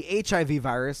 so the HIV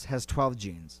virus has 12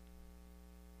 genes.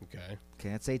 Okay. Okay,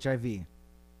 that's HIV.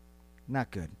 Not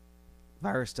good.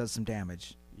 Virus does some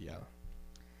damage. Yeah.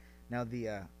 Now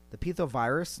the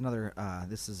pithovirus,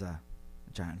 this is a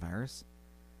giant virus,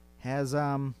 has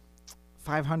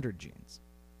 500 genes.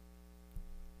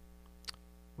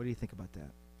 What do you think about that?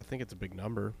 I think it's a big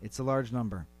number. It's a large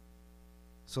number.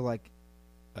 So like,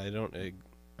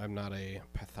 I'm not a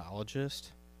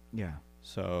pathologist. yeah.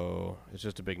 So it's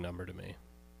just a big number to me.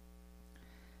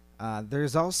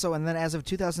 There's also, and then as of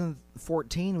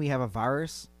 2014, we have a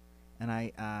virus,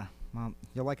 and well,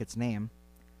 you'll like its name,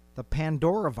 the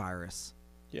Pandora virus.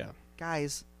 Yeah.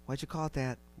 Guys, why'd you call it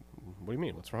that? What do you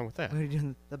mean? What's wrong with that? What are you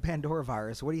doing? The Pandora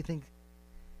virus. What do you think?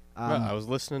 Well, I was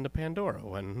listening to Pandora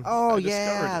when Oh, I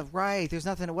yeah, discovered it. right. There's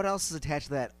nothing. What else is attached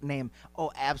to that name?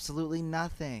 Oh, absolutely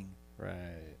nothing.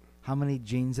 Right. How many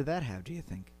genes did that have, do you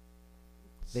think?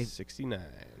 69.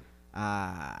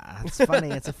 It's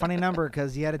funny. It's a funny number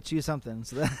because you had to choose something.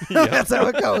 So that's how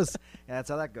it goes. Yeah, that's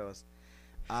how that goes.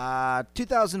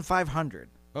 2,500.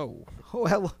 Oh. Oh,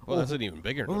 hell. Well, that's an even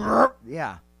bigger number.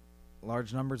 Yeah.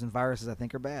 Large numbers and viruses, I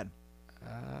think, are bad.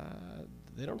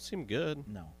 They don't seem good.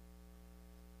 No.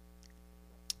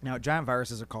 Now, giant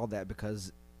viruses are called that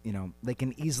because, they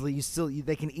can easily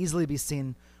be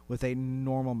seen with a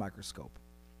normal microscope.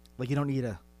 Like, you don't need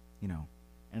an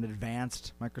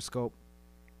advanced microscope.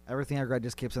 Everything I read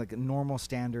just keeps like a normal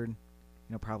standard.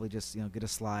 Probably just, get a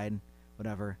slide,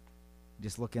 whatever.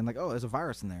 Just look in like, oh, there's a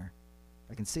virus in there.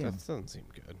 I can see him. That doesn't seem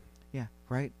good. Yeah,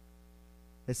 right?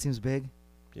 It seems big.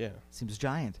 Yeah. Seems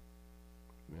giant.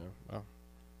 Yeah. Well,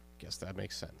 guess that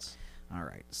makes sense. All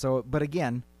right. So, but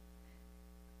again,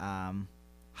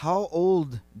 how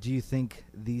old do you think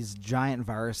these giant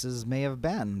viruses may have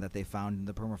been that they found in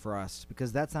the permafrost?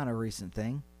 Because that's not a recent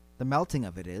thing. The melting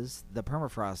of it is. The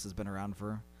permafrost has been around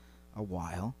for a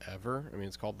while. Ever? I mean,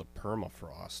 it's called the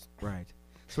permafrost. Right.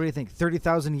 So what do you think?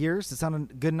 30,000 years? Does that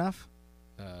sound good enough?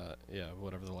 Yeah,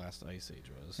 whatever the last ice age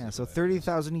was. Yeah. is So what it is.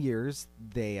 30,000 years,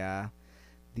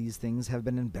 these things have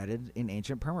been embedded in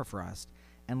ancient permafrost,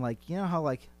 and like you know how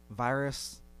like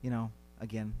virus,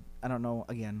 again, I don't know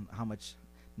how much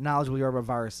knowledgeable you are about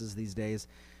viruses these days,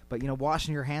 but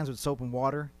washing your hands with soap and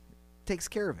water takes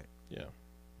care of it. Yeah.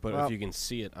 But Well- if you can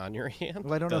see it on your hand,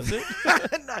 Well, I don't does know.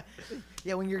 it?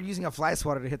 Yeah, when you're using a fly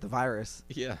swatter to hit the virus,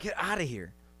 Yeah. get out of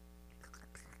here.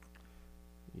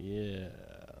 Yeah.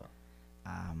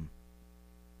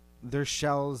 Their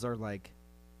shells are like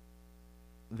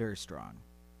very strong.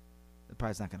 The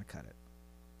probably not going to cut it.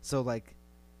 So like,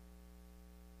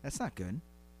 that's not good.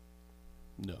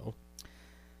 No.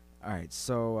 All right,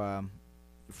 so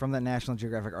from that National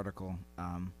Geographic article,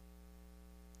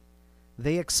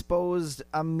 they exposed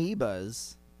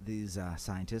amoebas, these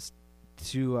scientists,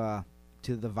 to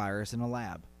the virus in a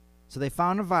lab. So they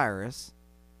found a virus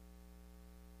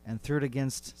and threw it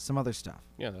against some other stuff.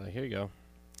 Yeah, they're like, here you go.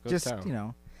 Go Just, to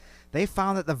town. they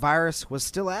found that the virus was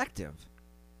still active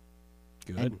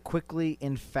Good. and quickly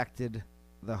infected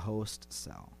the host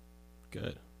cell.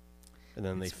 Good. And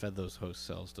then they It's- fed those host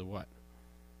cells to what?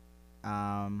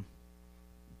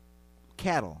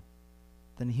 Cattle.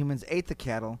 Then humans ate the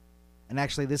cattle. And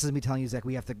actually, this is me telling you, Zach,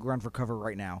 we have to run for cover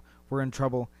right now. We're in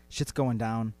trouble. Shit's going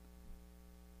down.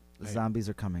 The Hey. zombies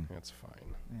are coming. That's fine.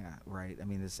 Yeah, right. I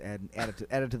mean, this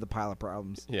added to the pile of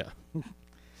problems. Yeah.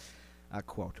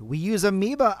 Quote, "We use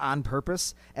amoeba on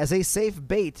purpose as a safe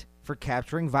bait for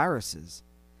capturing viruses.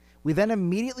 We then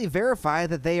immediately verify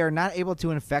that they are not able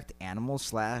to infect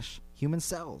animal/human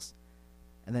cells."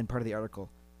 And then part of the article,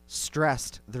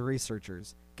 stressed the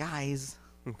researchers. Guys,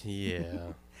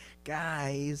 Yeah.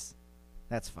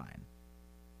 that's fine.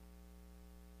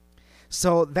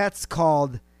 So that's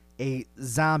called a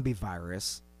zombie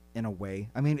virus in a way.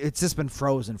 I mean, it's just been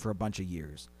frozen for a bunch of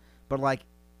years. But like,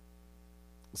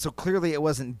 so clearly it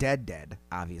wasn't dead,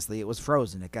 obviously. It was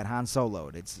frozen. It got Han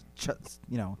Solo'd. It's,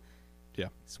 Yeah.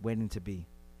 it's waiting to be.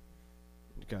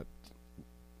 You got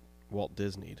Walt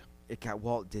Disney'd. It got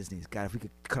Walt Disney's. God, if we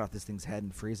could cut off this thing's head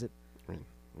and freeze it. I mean,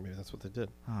 maybe that's what they did.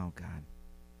 Oh, God.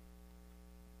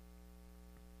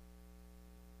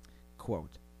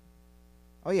 Quote.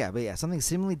 Oh, yeah, but yeah, something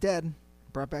seemingly dead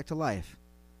brought back to life.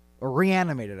 Or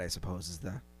reanimated, I suppose, is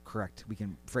the correct. We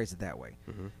can phrase it that way.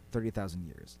 Mm-hmm. 30,000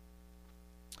 years.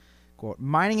 Quote,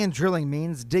 "Mining and drilling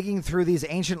means digging through these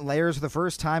ancient layers for the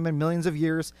first time in millions of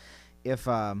years. If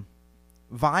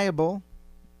viable,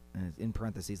 and in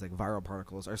parentheses, like viral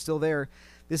particles, are still there,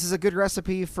 this is a good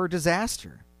recipe for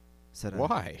disaster," said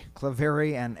Why?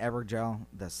 Claveri and Abergel,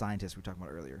 the scientists we were talking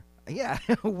about earlier. Yeah,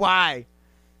 why?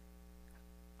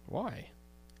 Why?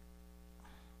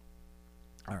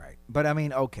 All right. But, I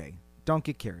mean, okay. Don't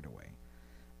get carried away.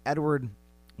 Edward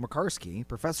Makarski,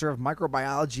 professor of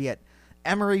microbiology at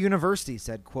Emory University,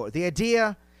 said, quote, "The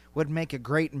idea would make a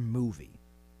great movie.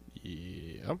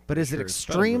 Yeah. But is sure it it's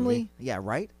been a movie. extremely... Yeah,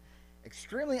 right?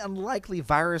 Extremely unlikely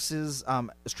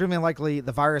extremely unlikely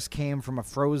the virus came from a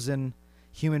frozen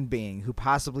human being who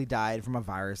possibly died from a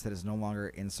virus that is no longer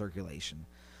in circulation."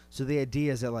 So the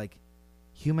idea is that, like,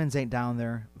 humans ain't down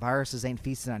there. Viruses ain't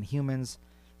feasting on humans.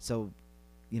 So,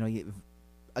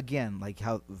 again, like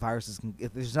how viruses can...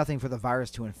 If there's nothing for the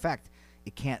virus to infect,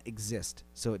 it can't exist.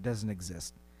 So it doesn't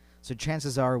exist. So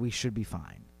chances are we should be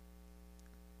fine.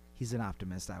 He's an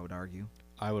optimist, I would argue.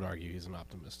 I would argue he's an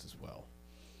optimist as well.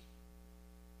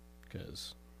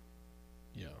 Because,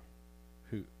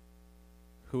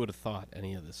 who would have thought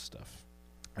any of this stuff?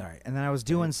 All right, and then I was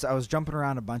jumping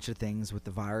around a bunch of things with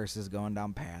the viruses going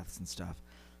down paths and stuff,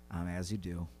 as you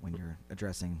do when you're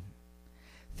addressing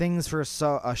things for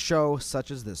a show such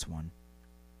as this one.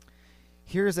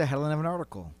 Here's a headline of an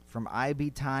article from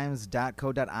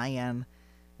ibtimes.co.in,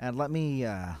 and let me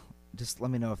know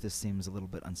if this seems a little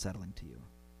bit unsettling to you.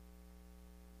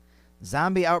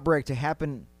 Zombie outbreak to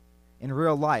happen in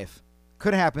real life.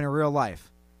 Could happen in real life,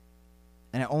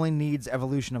 and it only needs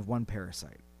evolution of one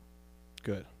parasite.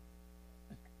 Good.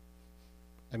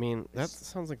 I mean, that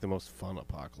sounds like the most fun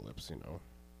apocalypse,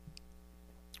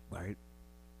 Right.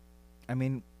 I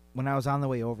mean, when I was on the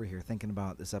way over here thinking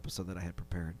about this episode that I had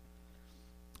prepared,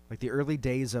 like the early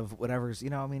days of whatever's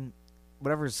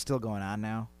still going on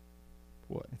now.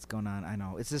 What? It's going on. I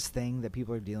know. It's this thing that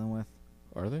people are dealing with.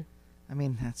 Are they?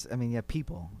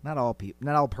 People. Not all people.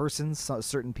 Not all persons.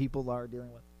 Certain people are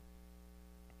dealing with.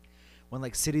 When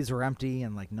like cities were empty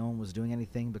and like no one was doing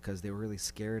anything because they were really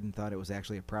scared and thought it was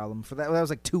actually a problem. That was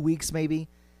like 2 weeks maybe,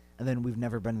 and then we've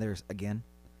never been there again.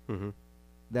 Mm-hmm.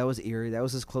 That was eerie. That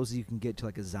was as close as you can get to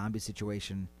like a zombie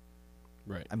situation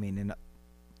Right. I mean,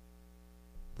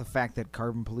 the fact that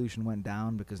carbon pollution went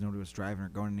down because nobody was driving or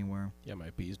going anywhere. Yeah, my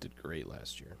bees did great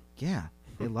last year. Yeah,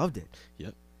 they loved it.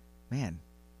 Yep. Man,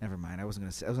 never mind. I was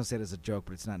gonna say it as a joke,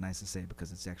 but it's not nice to say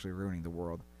because it's actually ruining the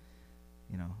world.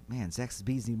 You know, man, Zach's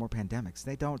bees need more pandemics.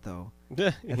 They don't though.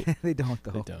 They don't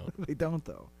though. They don't. They don't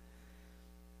though.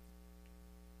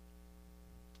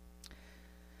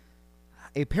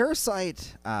 A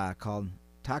parasite called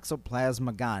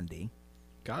Toxoplasma gondii.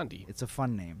 Gandhi. It's a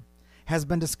fun name. Has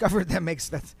been discovered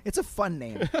it's a fun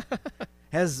name.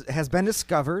 has been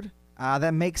discovered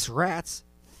that makes rats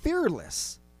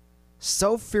fearless.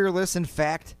 So fearless, in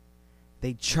fact,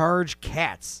 they charge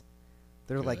cats.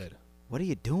 They're like, Good. "What are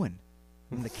you doing?"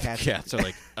 And the cats, Cats are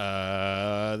like,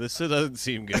 this doesn't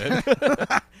seem good.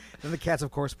 Then the cats, of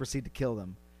course, proceed to kill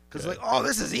them because Good. like, "Oh,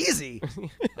 this is easy.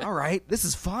 All right, this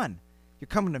is fun. You're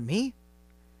coming to me."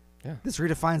 Yeah. This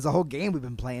redefines the whole game we've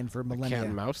been playing for The millennia. cat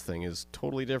and mouse thing is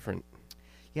totally different.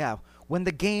 Yeah, when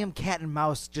the game cat and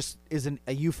mouse just isn't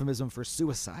a euphemism for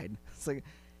suicide. It's like,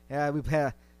 yeah, we've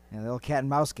had the old cat and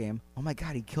mouse game. Oh my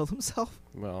God, he killed himself?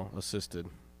 Well, assisted.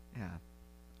 Yeah.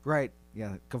 Right.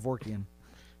 Yeah, Kevorkian.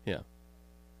 Yeah.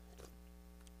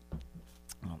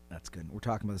 Oh, that's good. We're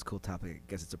talking about this cool topic. I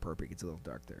guess it's appropriate. It gets a little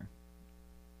dark there.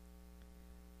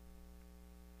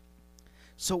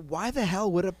 So why the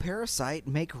hell would a parasite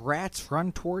make rats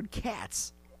run toward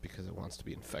cats? Because it wants to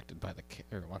be infected by the cat,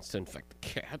 or it wants to infect the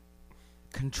cat.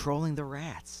 Controlling the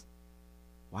rats.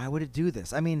 Why would it do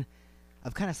this? I mean,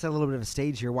 I've kind of set a little bit of a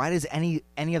stage here. Why does any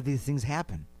of these things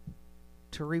happen?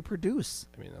 To reproduce.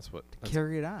 I mean, that's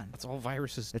Carry it on. all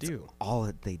viruses That's do. all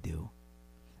that they do.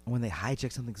 And when they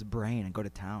hijack something's brain and go to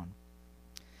town.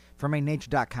 From a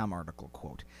Nature.com article,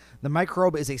 quote, "The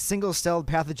microbe is a single-celled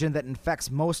pathogen that infects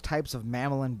most types of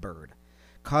mammal and bird,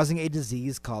 causing a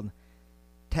disease called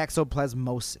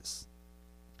toxoplasmosis.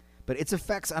 But its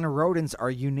effects on rodents are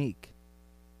unique.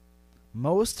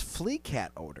 Most flee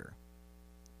cat odor,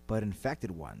 but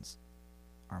infected ones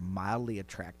are mildly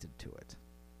attracted to it."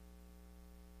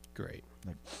 Great.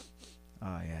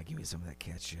 Oh, yeah, give me some of that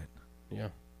cat shit. Yeah.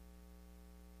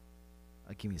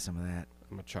 Give me some of that.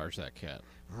 I'm going to charge that cat.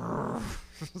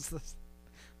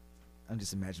 I'm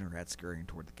just imagining a rat scurrying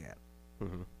toward the cat,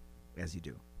 Mm-hmm. as you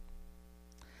do.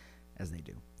 As they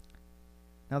do.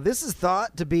 Now, this is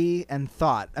thought to be, I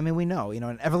mean, we know,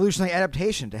 an evolutionary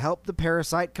adaptation to help the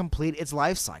parasite complete its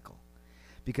life cycle.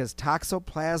 Because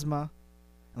toxoplasma,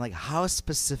 and like, how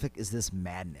specific is this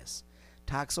madness?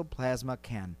 Toxoplasma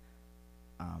can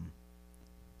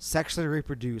sexually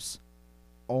reproduce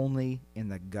only in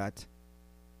the gut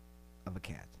of a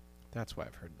cat. That's why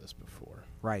I've heard this before.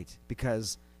 Right,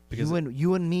 because Because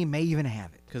you and me may even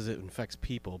have it. Because it infects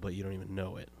people, but you don't even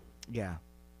know it. Yeah.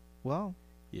 Well,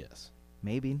 Yes.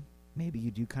 maybe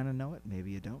you do kind of know it.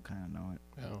 Maybe you don't kind of know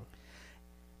it. Oh.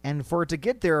 And for it to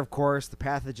get there, of course, the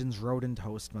pathogen's rodent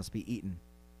host must be eaten.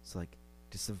 It's like,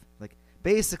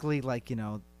 basically,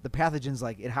 the pathogen's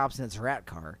like, it hops in its rat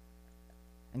car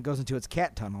and goes into its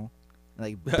cat tunnel. And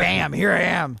like, bam, here I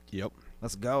am. Yep.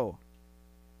 Let's go.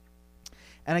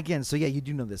 And again, so yeah, you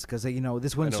do know this because, this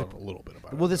I wouldn't know a little bit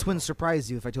about it. well, this wouldn't surprise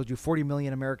you if I told you 40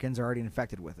 million Americans are already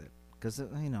infected with it. Because,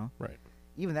 Right.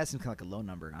 even that seems kind of like a low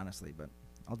number, honestly, but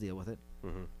I'll deal with it.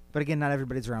 Mm-hmm. But again, not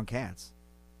everybody's around cats.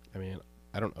 I mean,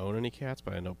 I don't own any cats,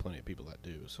 but I know plenty of people that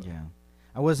do. So. Yeah.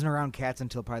 I wasn't around cats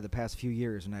until probably the past few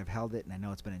years, and I've held it, and I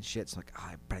know it's been in shit. So like,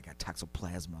 I bet I got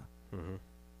toxoplasma. Mm-hmm.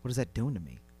 What is that doing to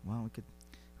me? Well,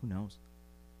 who knows?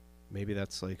 Maybe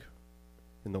that's like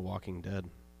in The Walking Dead.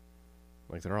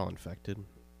 Like they're all infected.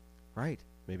 Right.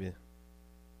 Maybe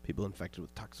people infected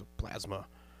with toxoplasma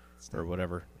It's or not-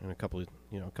 whatever in a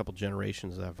couple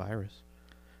generations of that virus.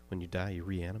 When you die, you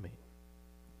reanimate.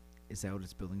 Is that what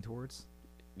it's building towards?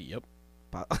 Yep.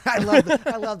 I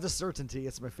love the certainty.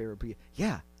 It's my favorite piece.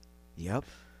 Yeah. Yep.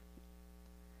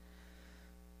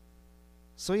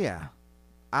 So yeah,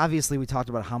 obviously we talked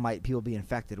about how might people be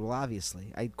infected. Well,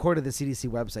 obviously, I quoted the CDC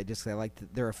website just because I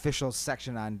liked their official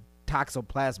section on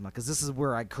toxoplasma because this is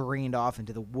where I careened off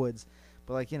into the woods.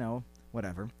 But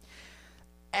whatever.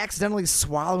 Accidentally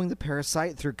swallowing the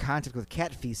parasite through contact with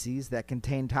cat feces that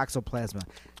contain toxoplasma.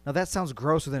 Now that sounds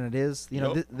grosser than it is.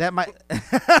 Yep. That might.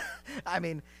 I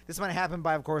mean, this might happen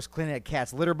by, of course, cleaning a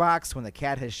cat's litter box when the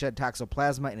cat has shed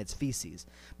toxoplasma in its feces.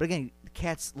 But again, the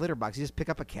cat's litter box, you just pick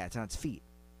up a cat, it's on its feet.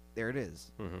 There it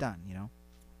is. Mhm. Done.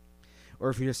 Or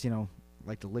if you just,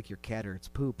 like to lick your cat or its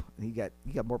poop, you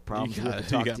got more problems. You we got, have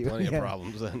to talk you got to. plenty Yeah. of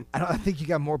problems then. I think you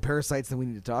got more parasites than we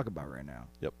need to talk about right now.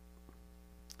 Yep.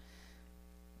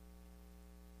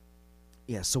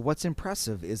 Yeah, so what's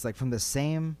impressive is like from the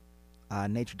same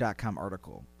Nature.com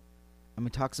article.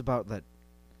 It talks about that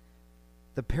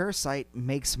the parasite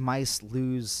makes mice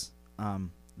lose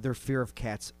their fear of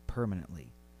cats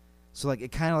permanently. So like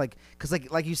it kind of like, because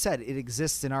like you said, it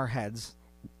exists in our heads,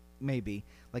 maybe.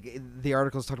 Like the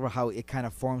articles talked about how it kind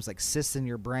of forms like cysts in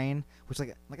your brain, which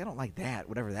like I don't like that,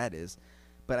 whatever that is.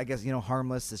 But I guess,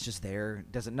 harmless. It's just there.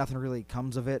 Nothing really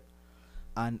comes of it.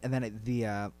 And then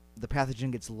the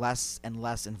pathogen gets less and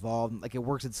less involved. Like it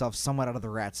works itself somewhat out of the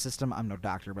rat system. I'm no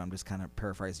doctor, but I'm just kind of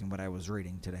paraphrasing what I was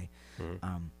reading today.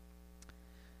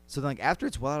 So then, like after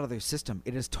it's well out of their system,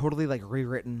 it has totally like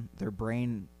rewritten their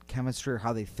brain chemistry or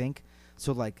how they think.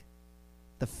 So like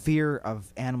the fear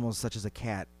of animals such as a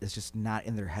cat is just not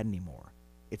in their head anymore.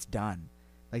 It's done.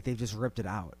 Like they've just ripped it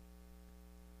out.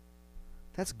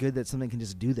 That's good that something can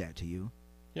just do that to you.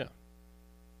 Yeah.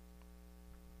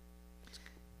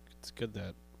 It's good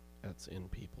that that's in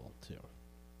people, too.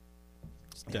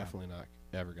 It's definitely not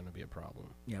ever going to be a problem.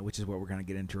 Yeah, which is what we're going to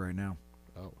get into right now.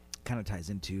 Oh. Kind of ties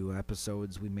into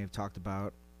episodes we may have talked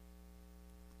about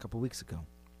a couple weeks ago.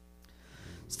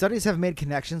 Studies have made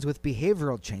connections with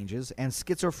behavioral changes and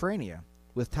schizophrenia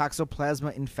with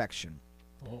toxoplasma infection.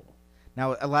 Oh.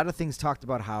 Now, a lot of things talked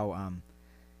about how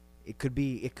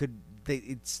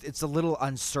it's a little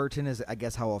uncertain, is I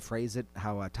guess how I'll phrase it.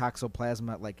 How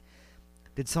toxoplasma, like,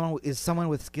 is someone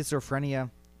with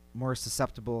schizophrenia more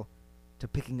susceptible to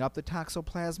picking up the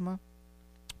toxoplasma,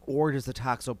 or does the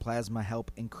toxoplasma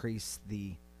help increase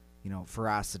the,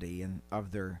 ferocity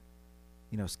of their,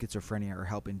 schizophrenia, or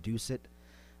help induce it?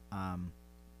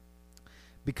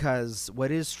 Because what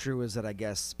is true is that I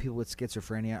guess people with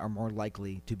schizophrenia are more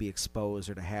likely to be exposed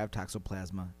or to have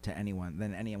toxoplasma to anyone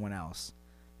than anyone else,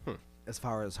 as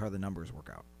far as how the numbers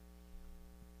work out.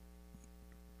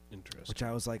 Interesting. Which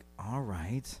I was like, all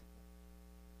right.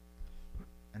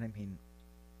 And I mean,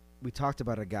 we talked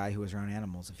about a guy who was around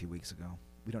animals a few weeks ago.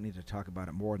 We don't need to talk about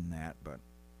it more than that, but...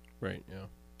 Right, yeah.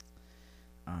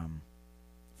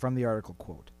 From the article,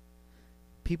 quote,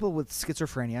 people with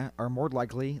schizophrenia are more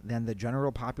likely than the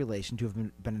general population to have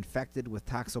been infected with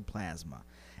toxoplasma,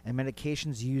 and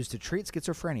medications used to treat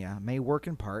schizophrenia may work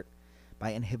in part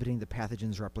by inhibiting the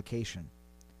pathogen's replication.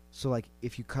 So, like,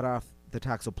 if you cut off the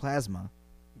toxoplasma...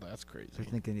 That's crazy. They're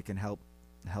thinking it can help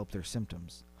their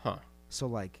symptoms. Huh. So,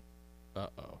 like...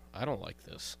 Uh-oh. I don't like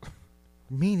this.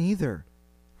 Me neither.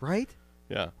 Right?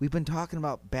 Yeah. We've been talking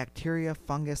about bacteria,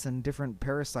 fungus, and different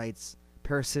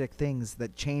parasitic things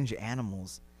that change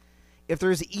animals. If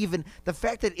there's even... The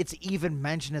fact that it's even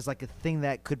mentioned as, like, a thing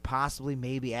that could possibly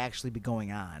maybe actually be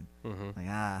going on. Mm-hmm.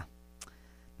 Like,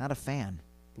 not a fan.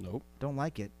 Nope. Don't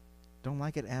like it. Don't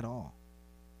like it at all.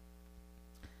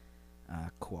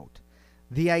 Quote,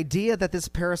 the idea that this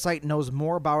parasite knows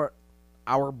more about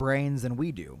our brains than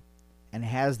we do and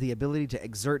has the ability to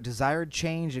exert desired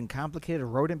change in complicated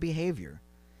rodent behavior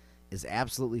is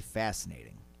absolutely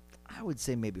fascinating. I would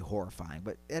say maybe horrifying,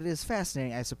 but it is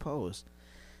fascinating, I suppose.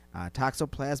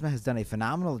 Toxoplasma has done a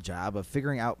phenomenal job of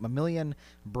figuring out mammalian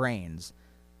brains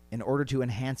in order to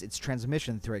enhance its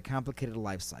transmission through a complicated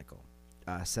life cycle,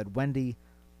 said Wendy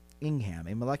Ingham,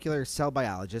 a molecular cell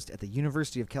biologist at the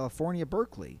University of California,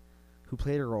 Berkeley, who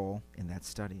played a role in that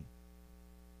study.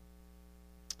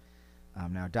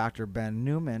 Now, Dr. Ben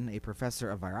Newman, a professor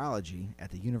of virology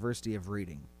at the University of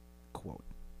Reading, quote,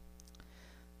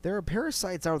 there are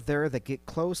parasites out there that get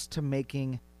close to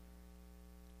making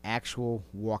actual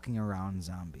walking around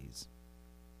zombies.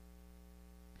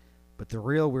 But the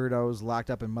real weirdos locked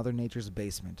up in Mother Nature's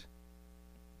basement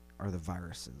are the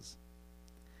viruses.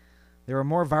 There are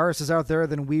more viruses out there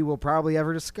than we will probably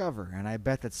ever discover, and I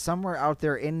bet that somewhere out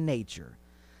there in nature,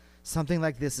 something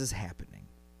like this is happening.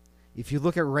 If you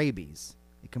look at rabies,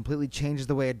 it completely changes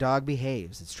the way a dog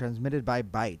behaves. It's transmitted by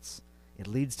bites. It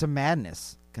leads to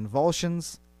madness,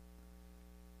 convulsions,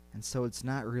 and so it's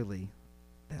not really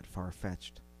that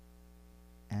far-fetched.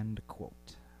 End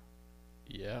quote.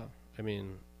 Yeah, I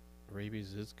mean,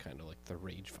 rabies is kind of like the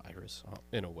rage virus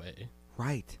in a way.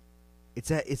 Right.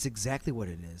 It's exactly what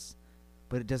it is.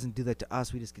 But it doesn't do that to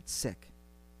us. We just get sick.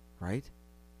 Right?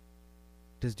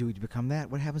 Do we become that?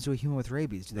 What happens to a human with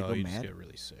rabies? Do they go you mad? just get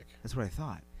really sick. That's what I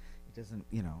thought. It doesn't,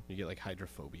 You get like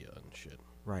hydrophobia and shit.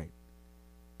 Right.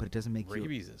 But it doesn't make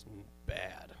Rabies is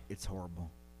bad. It's horrible.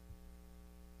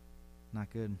 Not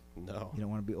good. No. You don't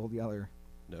want to be Old Yeller.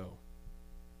 No.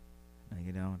 No,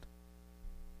 you don't.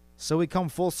 So we come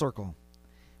full circle.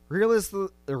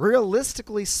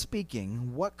 Realistically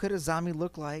speaking, what could a zombie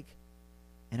look like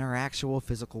in our actual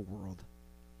physical world?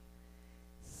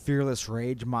 Fearless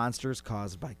rage monsters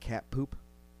caused by cat poop?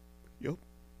 Yep.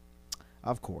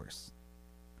 Of course.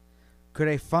 Could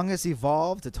a fungus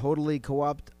evolve to totally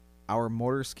co-opt our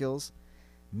motor skills,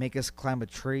 make us climb a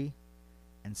tree,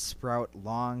 and sprout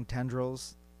long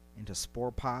tendrils into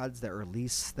spore pods that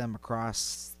release them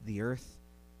across the earth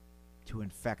to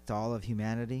infect all of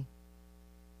humanity?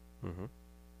 Mm-hmm.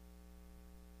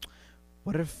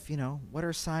 What if, what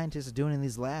are scientists doing in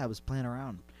these labs playing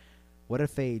around? What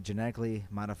if a genetically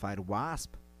modified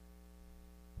wasp,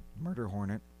 murder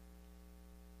hornet,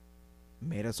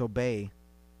 made us obey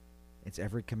its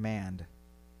every command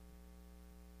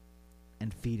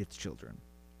and feed its children?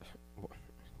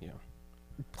 Yeah.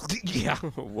 Yeah.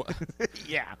 What?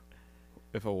 Yeah.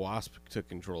 If a wasp took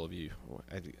control of you,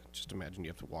 just imagine you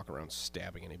have to walk around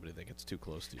stabbing anybody that gets too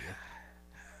close to you.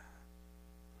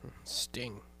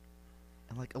 Sting.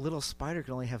 And like a little spider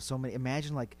can only have so many.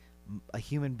 Imagine like a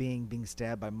human being being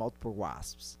stabbed by multiple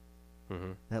wasps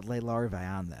Mm-hmm. that lay larvae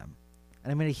on them.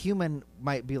 And I mean, a human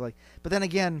might be like, but then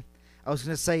again, I was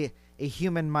going to say a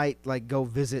human might like go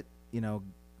visit,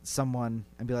 someone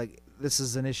and be like, this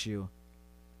is an issue.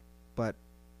 But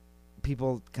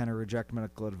people kind of reject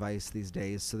medical advice these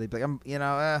days. So they'd be like,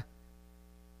 and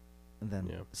then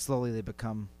Yeah. slowly they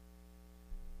become.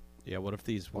 Yeah, what if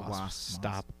these wasps wasp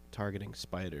stop targeting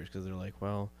spiders because they're like,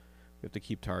 well, we have to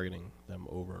keep targeting them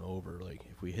over and over. Like,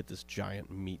 if we hit this giant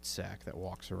meat sack that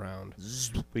walks around,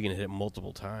 we can hit it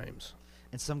multiple times.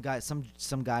 And some guy's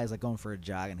like going for a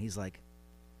jog, and he's like,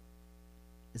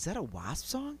 "Is that a Wasp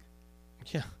song?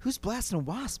 Yeah. Who's blasting a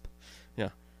Wasp? Yeah.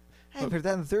 I haven't heard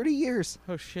that in 30 years."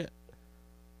 Oh, shit.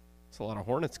 It's a lot of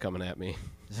hornets coming at me.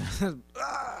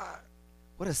 Ah!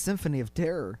 What a symphony of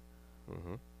terror!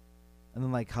 Mm-hmm. And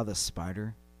then like how the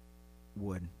spider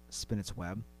would spin its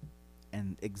web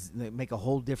and make a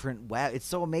whole different web. It's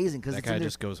so amazing because That guy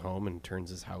just goes home and turns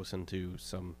his house into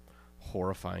some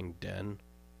horrifying den.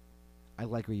 I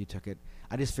like where you took it.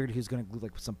 I just figured he was going to glue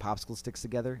like some popsicle sticks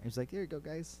together. He was like, "Here you go,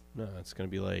 guys." No, it's going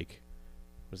to be like,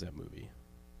 what is that movie?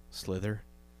 Slither?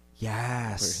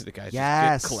 Yes. Where the guy's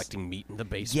yes. just collecting meat in the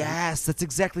basement. Yes, that's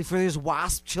exactly for these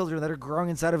wasp children that are growing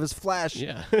inside of his flesh.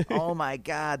 Yeah. Oh my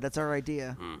God, that's our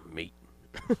idea. Meat.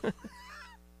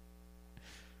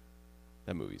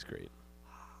 That movie's great.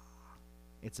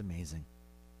 It's amazing.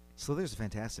 Slither's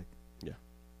fantastic. Yeah.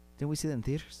 Didn't we see that in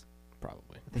theaters?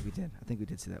 Probably. I think we did. I think we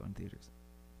did see that one in theaters.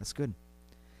 That's good.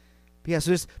 But yeah,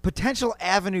 so there's potential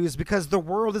avenues because the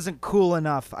world isn't cool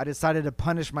enough. I decided to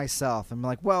punish myself. I'm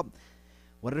like, well,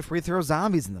 what if we throw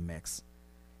zombies in the mix?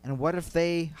 And what if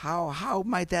they? How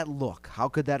might that look? How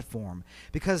could that form?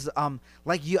 Because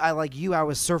like you, I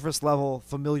was surface level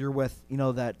familiar with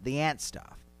the ant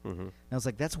stuff. Mm-hmm. And I was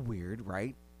like, that's weird,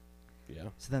 right? Yeah.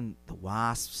 So then the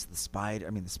wasps, the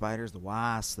spiders, the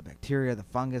wasps, the bacteria, the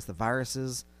fungus, the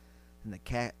viruses, and the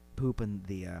cat poop and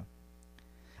the.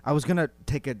 I was gonna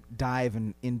take a dive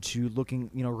into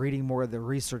looking, reading more of the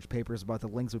research papers about the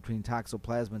links between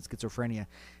toxoplasma and schizophrenia,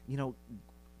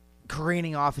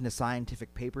 careening off into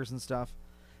scientific papers and stuff.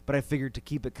 But I figured to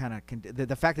keep it kind of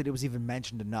the fact that it was even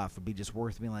mentioned enough would be just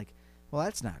worth being like, well,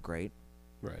 that's not great.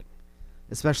 Right.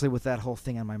 Especially with that whole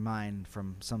thing on my mind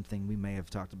from something we may have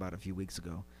talked about a few weeks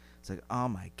ago. It's like, oh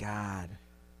my God.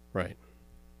 Right.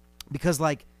 Because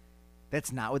like,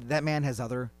 that's not what that man has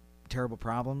other terrible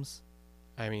problems.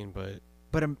 I mean, but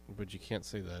But you can't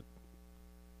say that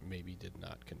maybe did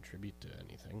not contribute to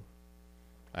anything.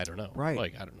 I don't know. Right.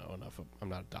 Like, I don't know enough. I'm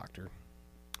not a doctor.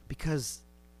 because,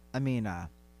 I mean,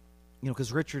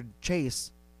 because Richard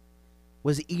Chase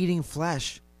was eating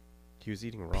flesh, He was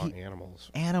eating raw animals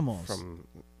from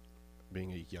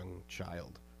being a young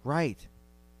child. right?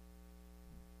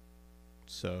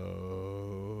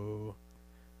 So,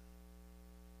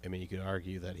 I mean, you could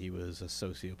argue that he was a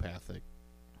sociopathic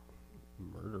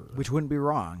murderer. Which wouldn't be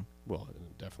wrong, Well,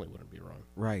 it definitely wouldn't be wrong.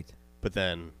 right? But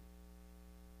then,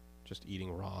 just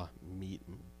eating raw meat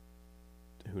and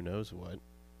who knows what,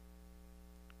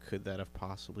 could that have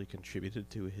possibly contributed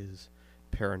to his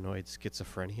paranoid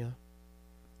schizophrenia?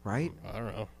 Right? I don't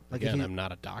know. Like if Again, he- I'm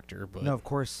not a doctor, but No, of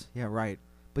course, yeah, right.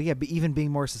 But yeah, even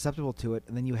being more susceptible to it,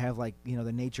 and then you have like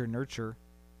the nature nurture,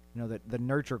 the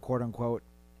nurture quote unquote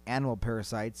animal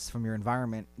parasites from your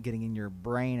environment getting in your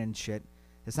brain and shit.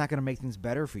 It's not going to make things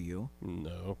better for you.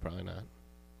 no, probably not.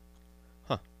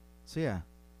 So yeah,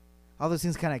 all those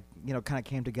things kind of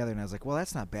came together, and I was like, well,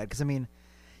 that's not bad because I mean,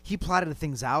 he plotted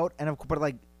things out, and but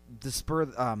like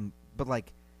the but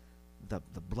like the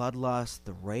bloodlust,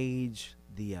 the rage,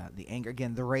 the anger.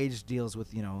 Again, the rage deals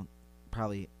with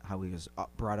probably how he was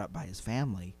brought up by his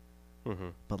family, Mm-hmm.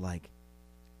 but like,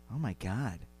 oh my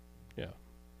God, Yeah.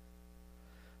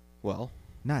 Well,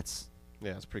 nuts.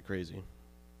 yeah, it's pretty crazy.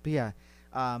 But yeah,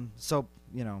 so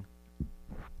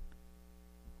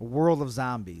a world of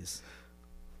zombies,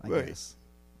 I Right. guess.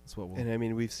 That's what we'll. And I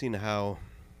mean, we've seen how,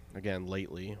 again,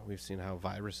 lately, we've seen how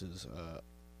viruses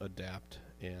adapt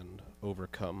and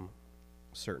overcome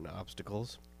certain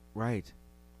obstacles, Right.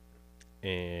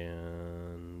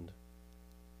 and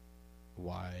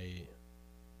why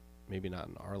maybe not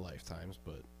in our lifetimes,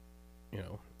 but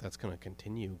that's going to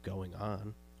continue going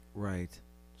on. Right.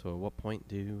 So at what point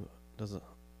does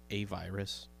a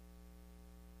virus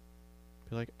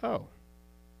be like, oh,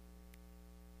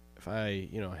 if I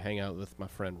hang out with my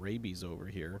friend Rabies over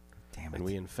here Damn and it.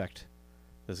 we infect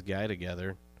this guy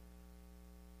together,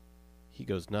 he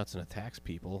goes nuts and attacks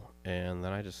people, and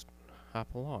then I just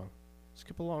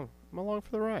skip along, I'm along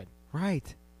for the ride.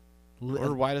 Right.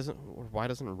 Or why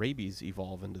doesn't rabies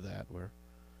evolve into that, where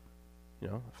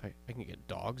if I can get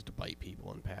dogs to bite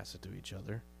people and pass it to each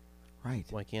other, Right.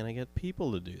 why can't I get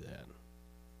people to do that?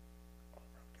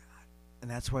 And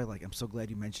that's why, like, I'm so glad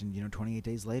you mentioned, 28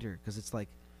 Days Later, because it's like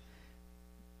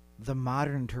the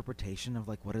modern interpretation of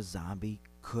like what a zombie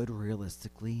could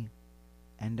realistically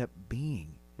end up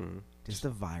being. Just a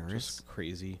virus Just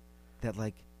crazy. that,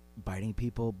 like, biting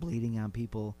people, bleeding on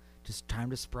people, just time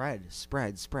to spread.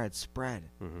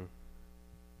 Mm-hmm.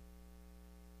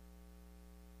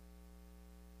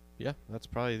 Yeah, that's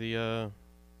probably the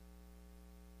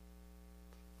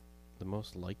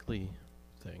most likely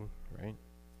thing, right?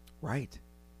 Right.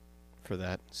 For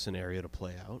that scenario to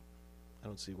play out. I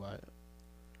don't see why.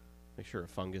 Make sure a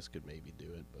fungus could maybe do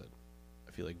it, but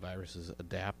I feel like viruses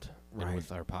adapt. Right. And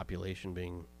with our population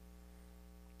being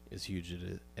as huge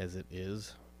as it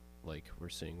is, like we're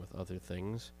seeing with other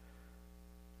things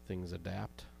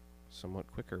adapt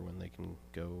somewhat quicker when they can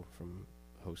go from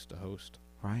host to host.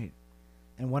 Right.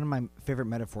 And one of my favorite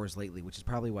metaphors lately, which is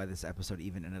probably why this episode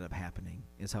even ended up happening,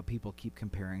 is how people keep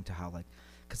comparing to how, like,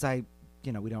 because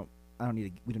we don't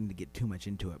need to get too much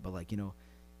into it, but, like,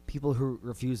 people who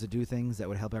refuse to do things that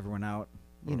would help everyone out,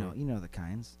 you know the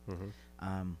kinds.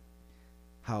 Mm-hmm.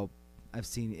 How I've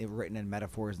seen it written in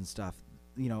metaphors and stuff.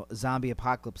 Zombie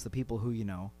apocalypse, the people who,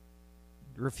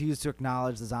 refuse to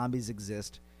acknowledge the zombies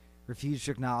exist, refuse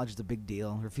to acknowledge it's a big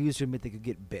deal, refuse to admit they could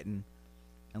get bitten,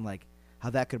 and, like, how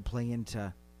that could play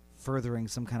into furthering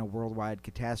some kind of worldwide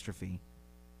catastrophe.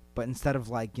 But instead of,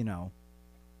 like,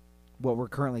 what we're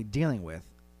currently dealing with,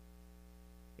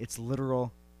 it's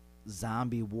literal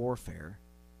zombie warfare.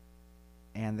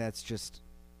 And that's just,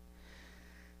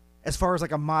 as far as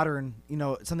like a modern,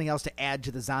 something else to add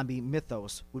to the zombie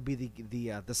mythos would be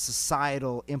the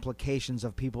societal implications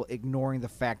of people ignoring the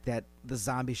fact that the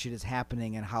zombie shit is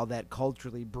happening and how that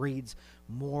culturally breeds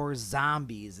more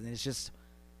zombies, and it's just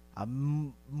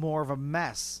more of a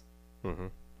mess. Mm-hmm.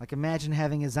 Like, imagine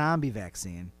having a zombie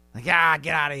vaccine. Like,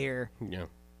 get out of here. Yeah.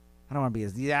 I don't want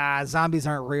to be zombies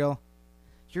aren't real.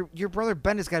 Your brother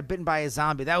Bendis got bitten by a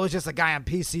zombie. That was just a guy on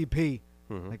PCP.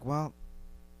 Mm-hmm. Like, well,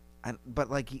 but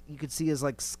like you could see his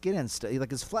like skin and stuff.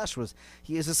 Like his flesh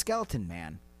he is a skeleton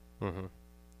man. Mm-hmm.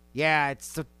 Yeah,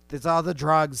 it's all the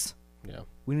drugs. Yeah.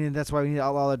 That's why we need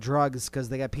all the drugs, because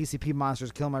they got PCP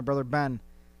monsters killing my brother Ben.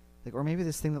 Like, or maybe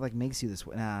this thing that like makes you this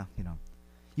way. Nah,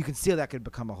 you can see how that could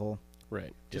become a whole.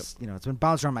 Right. Just it's been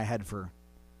bouncing around my head for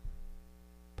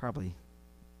probably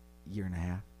a year and a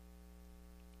half.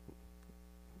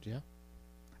 Yeah.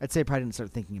 I'd say I probably didn't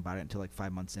start thinking about it until like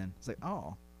 5 months in. It's like,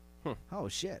 oh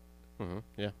shit. Mm-hmm.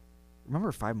 Yeah.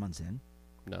 Remember 5 months in?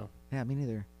 No. Yeah, me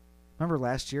neither. Remember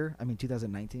last year?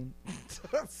 2019.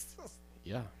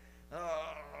 Yeah.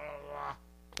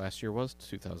 Last year was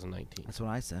 2019. That's what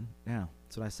I said. Yeah,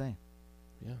 that's what I say.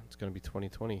 Yeah, it's gonna be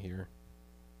 2020 here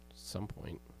at some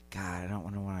point. God, I don't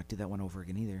want to do that one over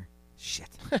again either. Shit.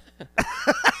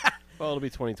 Well, it'll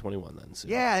be 2021 then. Soon.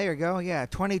 Yeah, there you go. Yeah,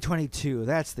 2022.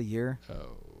 That's the year.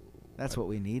 Oh. That's what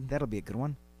we need. That'll be a good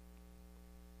one.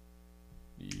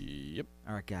 Yep.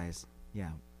 All right, guys.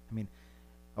 Yeah,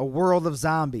 a world of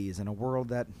zombies and a world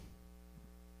that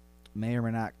may or may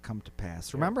not come to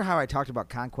pass. Remember how I talked about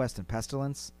conquest and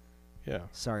pestilence? Yeah.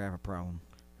 Sorry, I have a problem.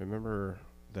 Remember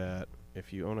that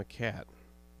if you own a cat,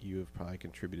 you have probably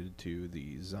contributed to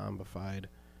the zombified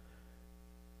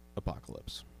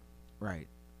apocalypse. Right.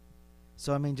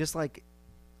 So just like,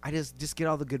 I just get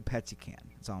all the good pets you can.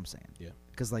 That's all I'm saying. Yeah.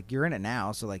 Because like you're in it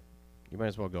now, so like. You might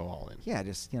as well go all in. Yeah,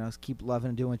 just keep loving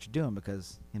and doing what you're doing,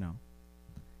 because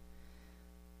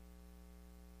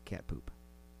cat poop.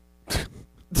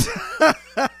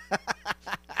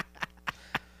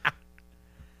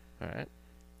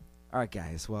 All right,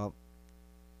 guys. Well,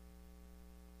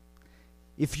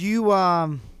 if you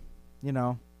I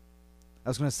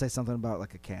was gonna say something about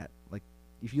like a cat. Like,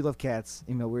 if you love cats,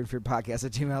 email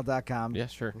weirdfearpodcast@gmail.com. Yeah,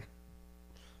 sure.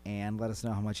 And let us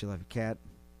know how much you love your cat.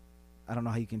 I don't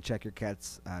know how you can check your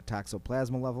cat's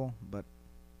toxoplasma level, but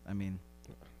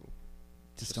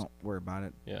just don't worry about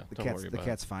it. Yeah, The don't cat's worry about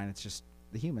cat's fine. It's just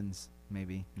the humans,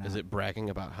 maybe. Is not. it bragging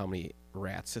about how many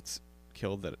rats it's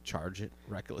killed that charge it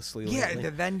recklessly? Yeah, lately?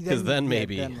 then then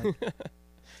maybe. then,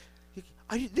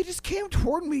 like, they just came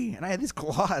toward me, and I had these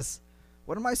claws.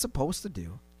 What am I supposed to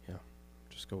do? Yeah,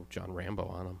 just go John Rambo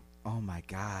on him. Oh my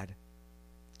God,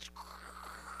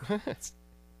 that's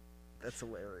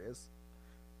hilarious.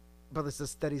 But there's a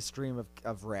steady stream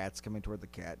of rats coming toward the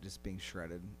cat, just being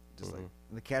shredded. Just like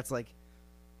and the cat's like,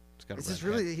 It's got a is this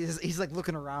red really? head. He's like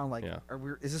looking around, like, Yeah.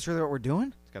 is this really what we're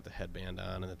doing? It's got the headband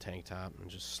on and the tank top and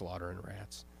just slaughtering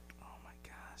rats. Oh my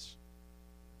gosh.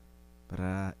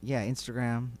 But yeah,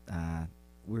 Instagram,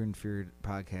 Weird and Feared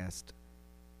Podcast.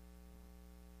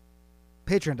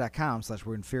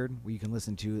 Patreon.com/Weird and Feared, where you can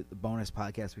listen to the bonus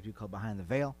podcast we do called Behind the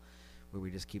Veil, where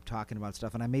we just keep talking about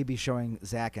stuff. And I may be showing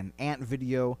Zach an ant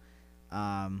video,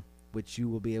 which you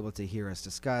will be able to hear us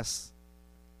discuss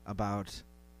about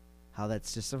how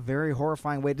that's just a very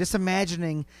horrifying way. Just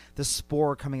imagining the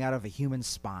spore coming out of a human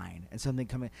spine and something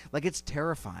coming, like, it's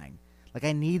terrifying. Like,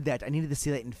 I need that. I needed to see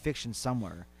that in fiction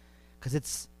somewhere, because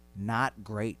it's not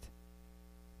great.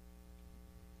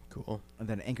 Cool. And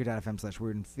then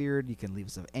anchor.fm/Weird and Feared. You can leave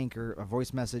us a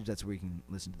voice message. That's where you can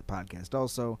listen to the podcast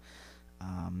also.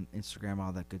 Instagram,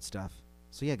 all that good stuff.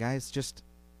 So yeah, guys, just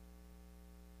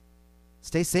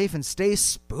stay safe and stay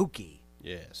spooky.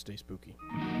 Yeah, stay spooky.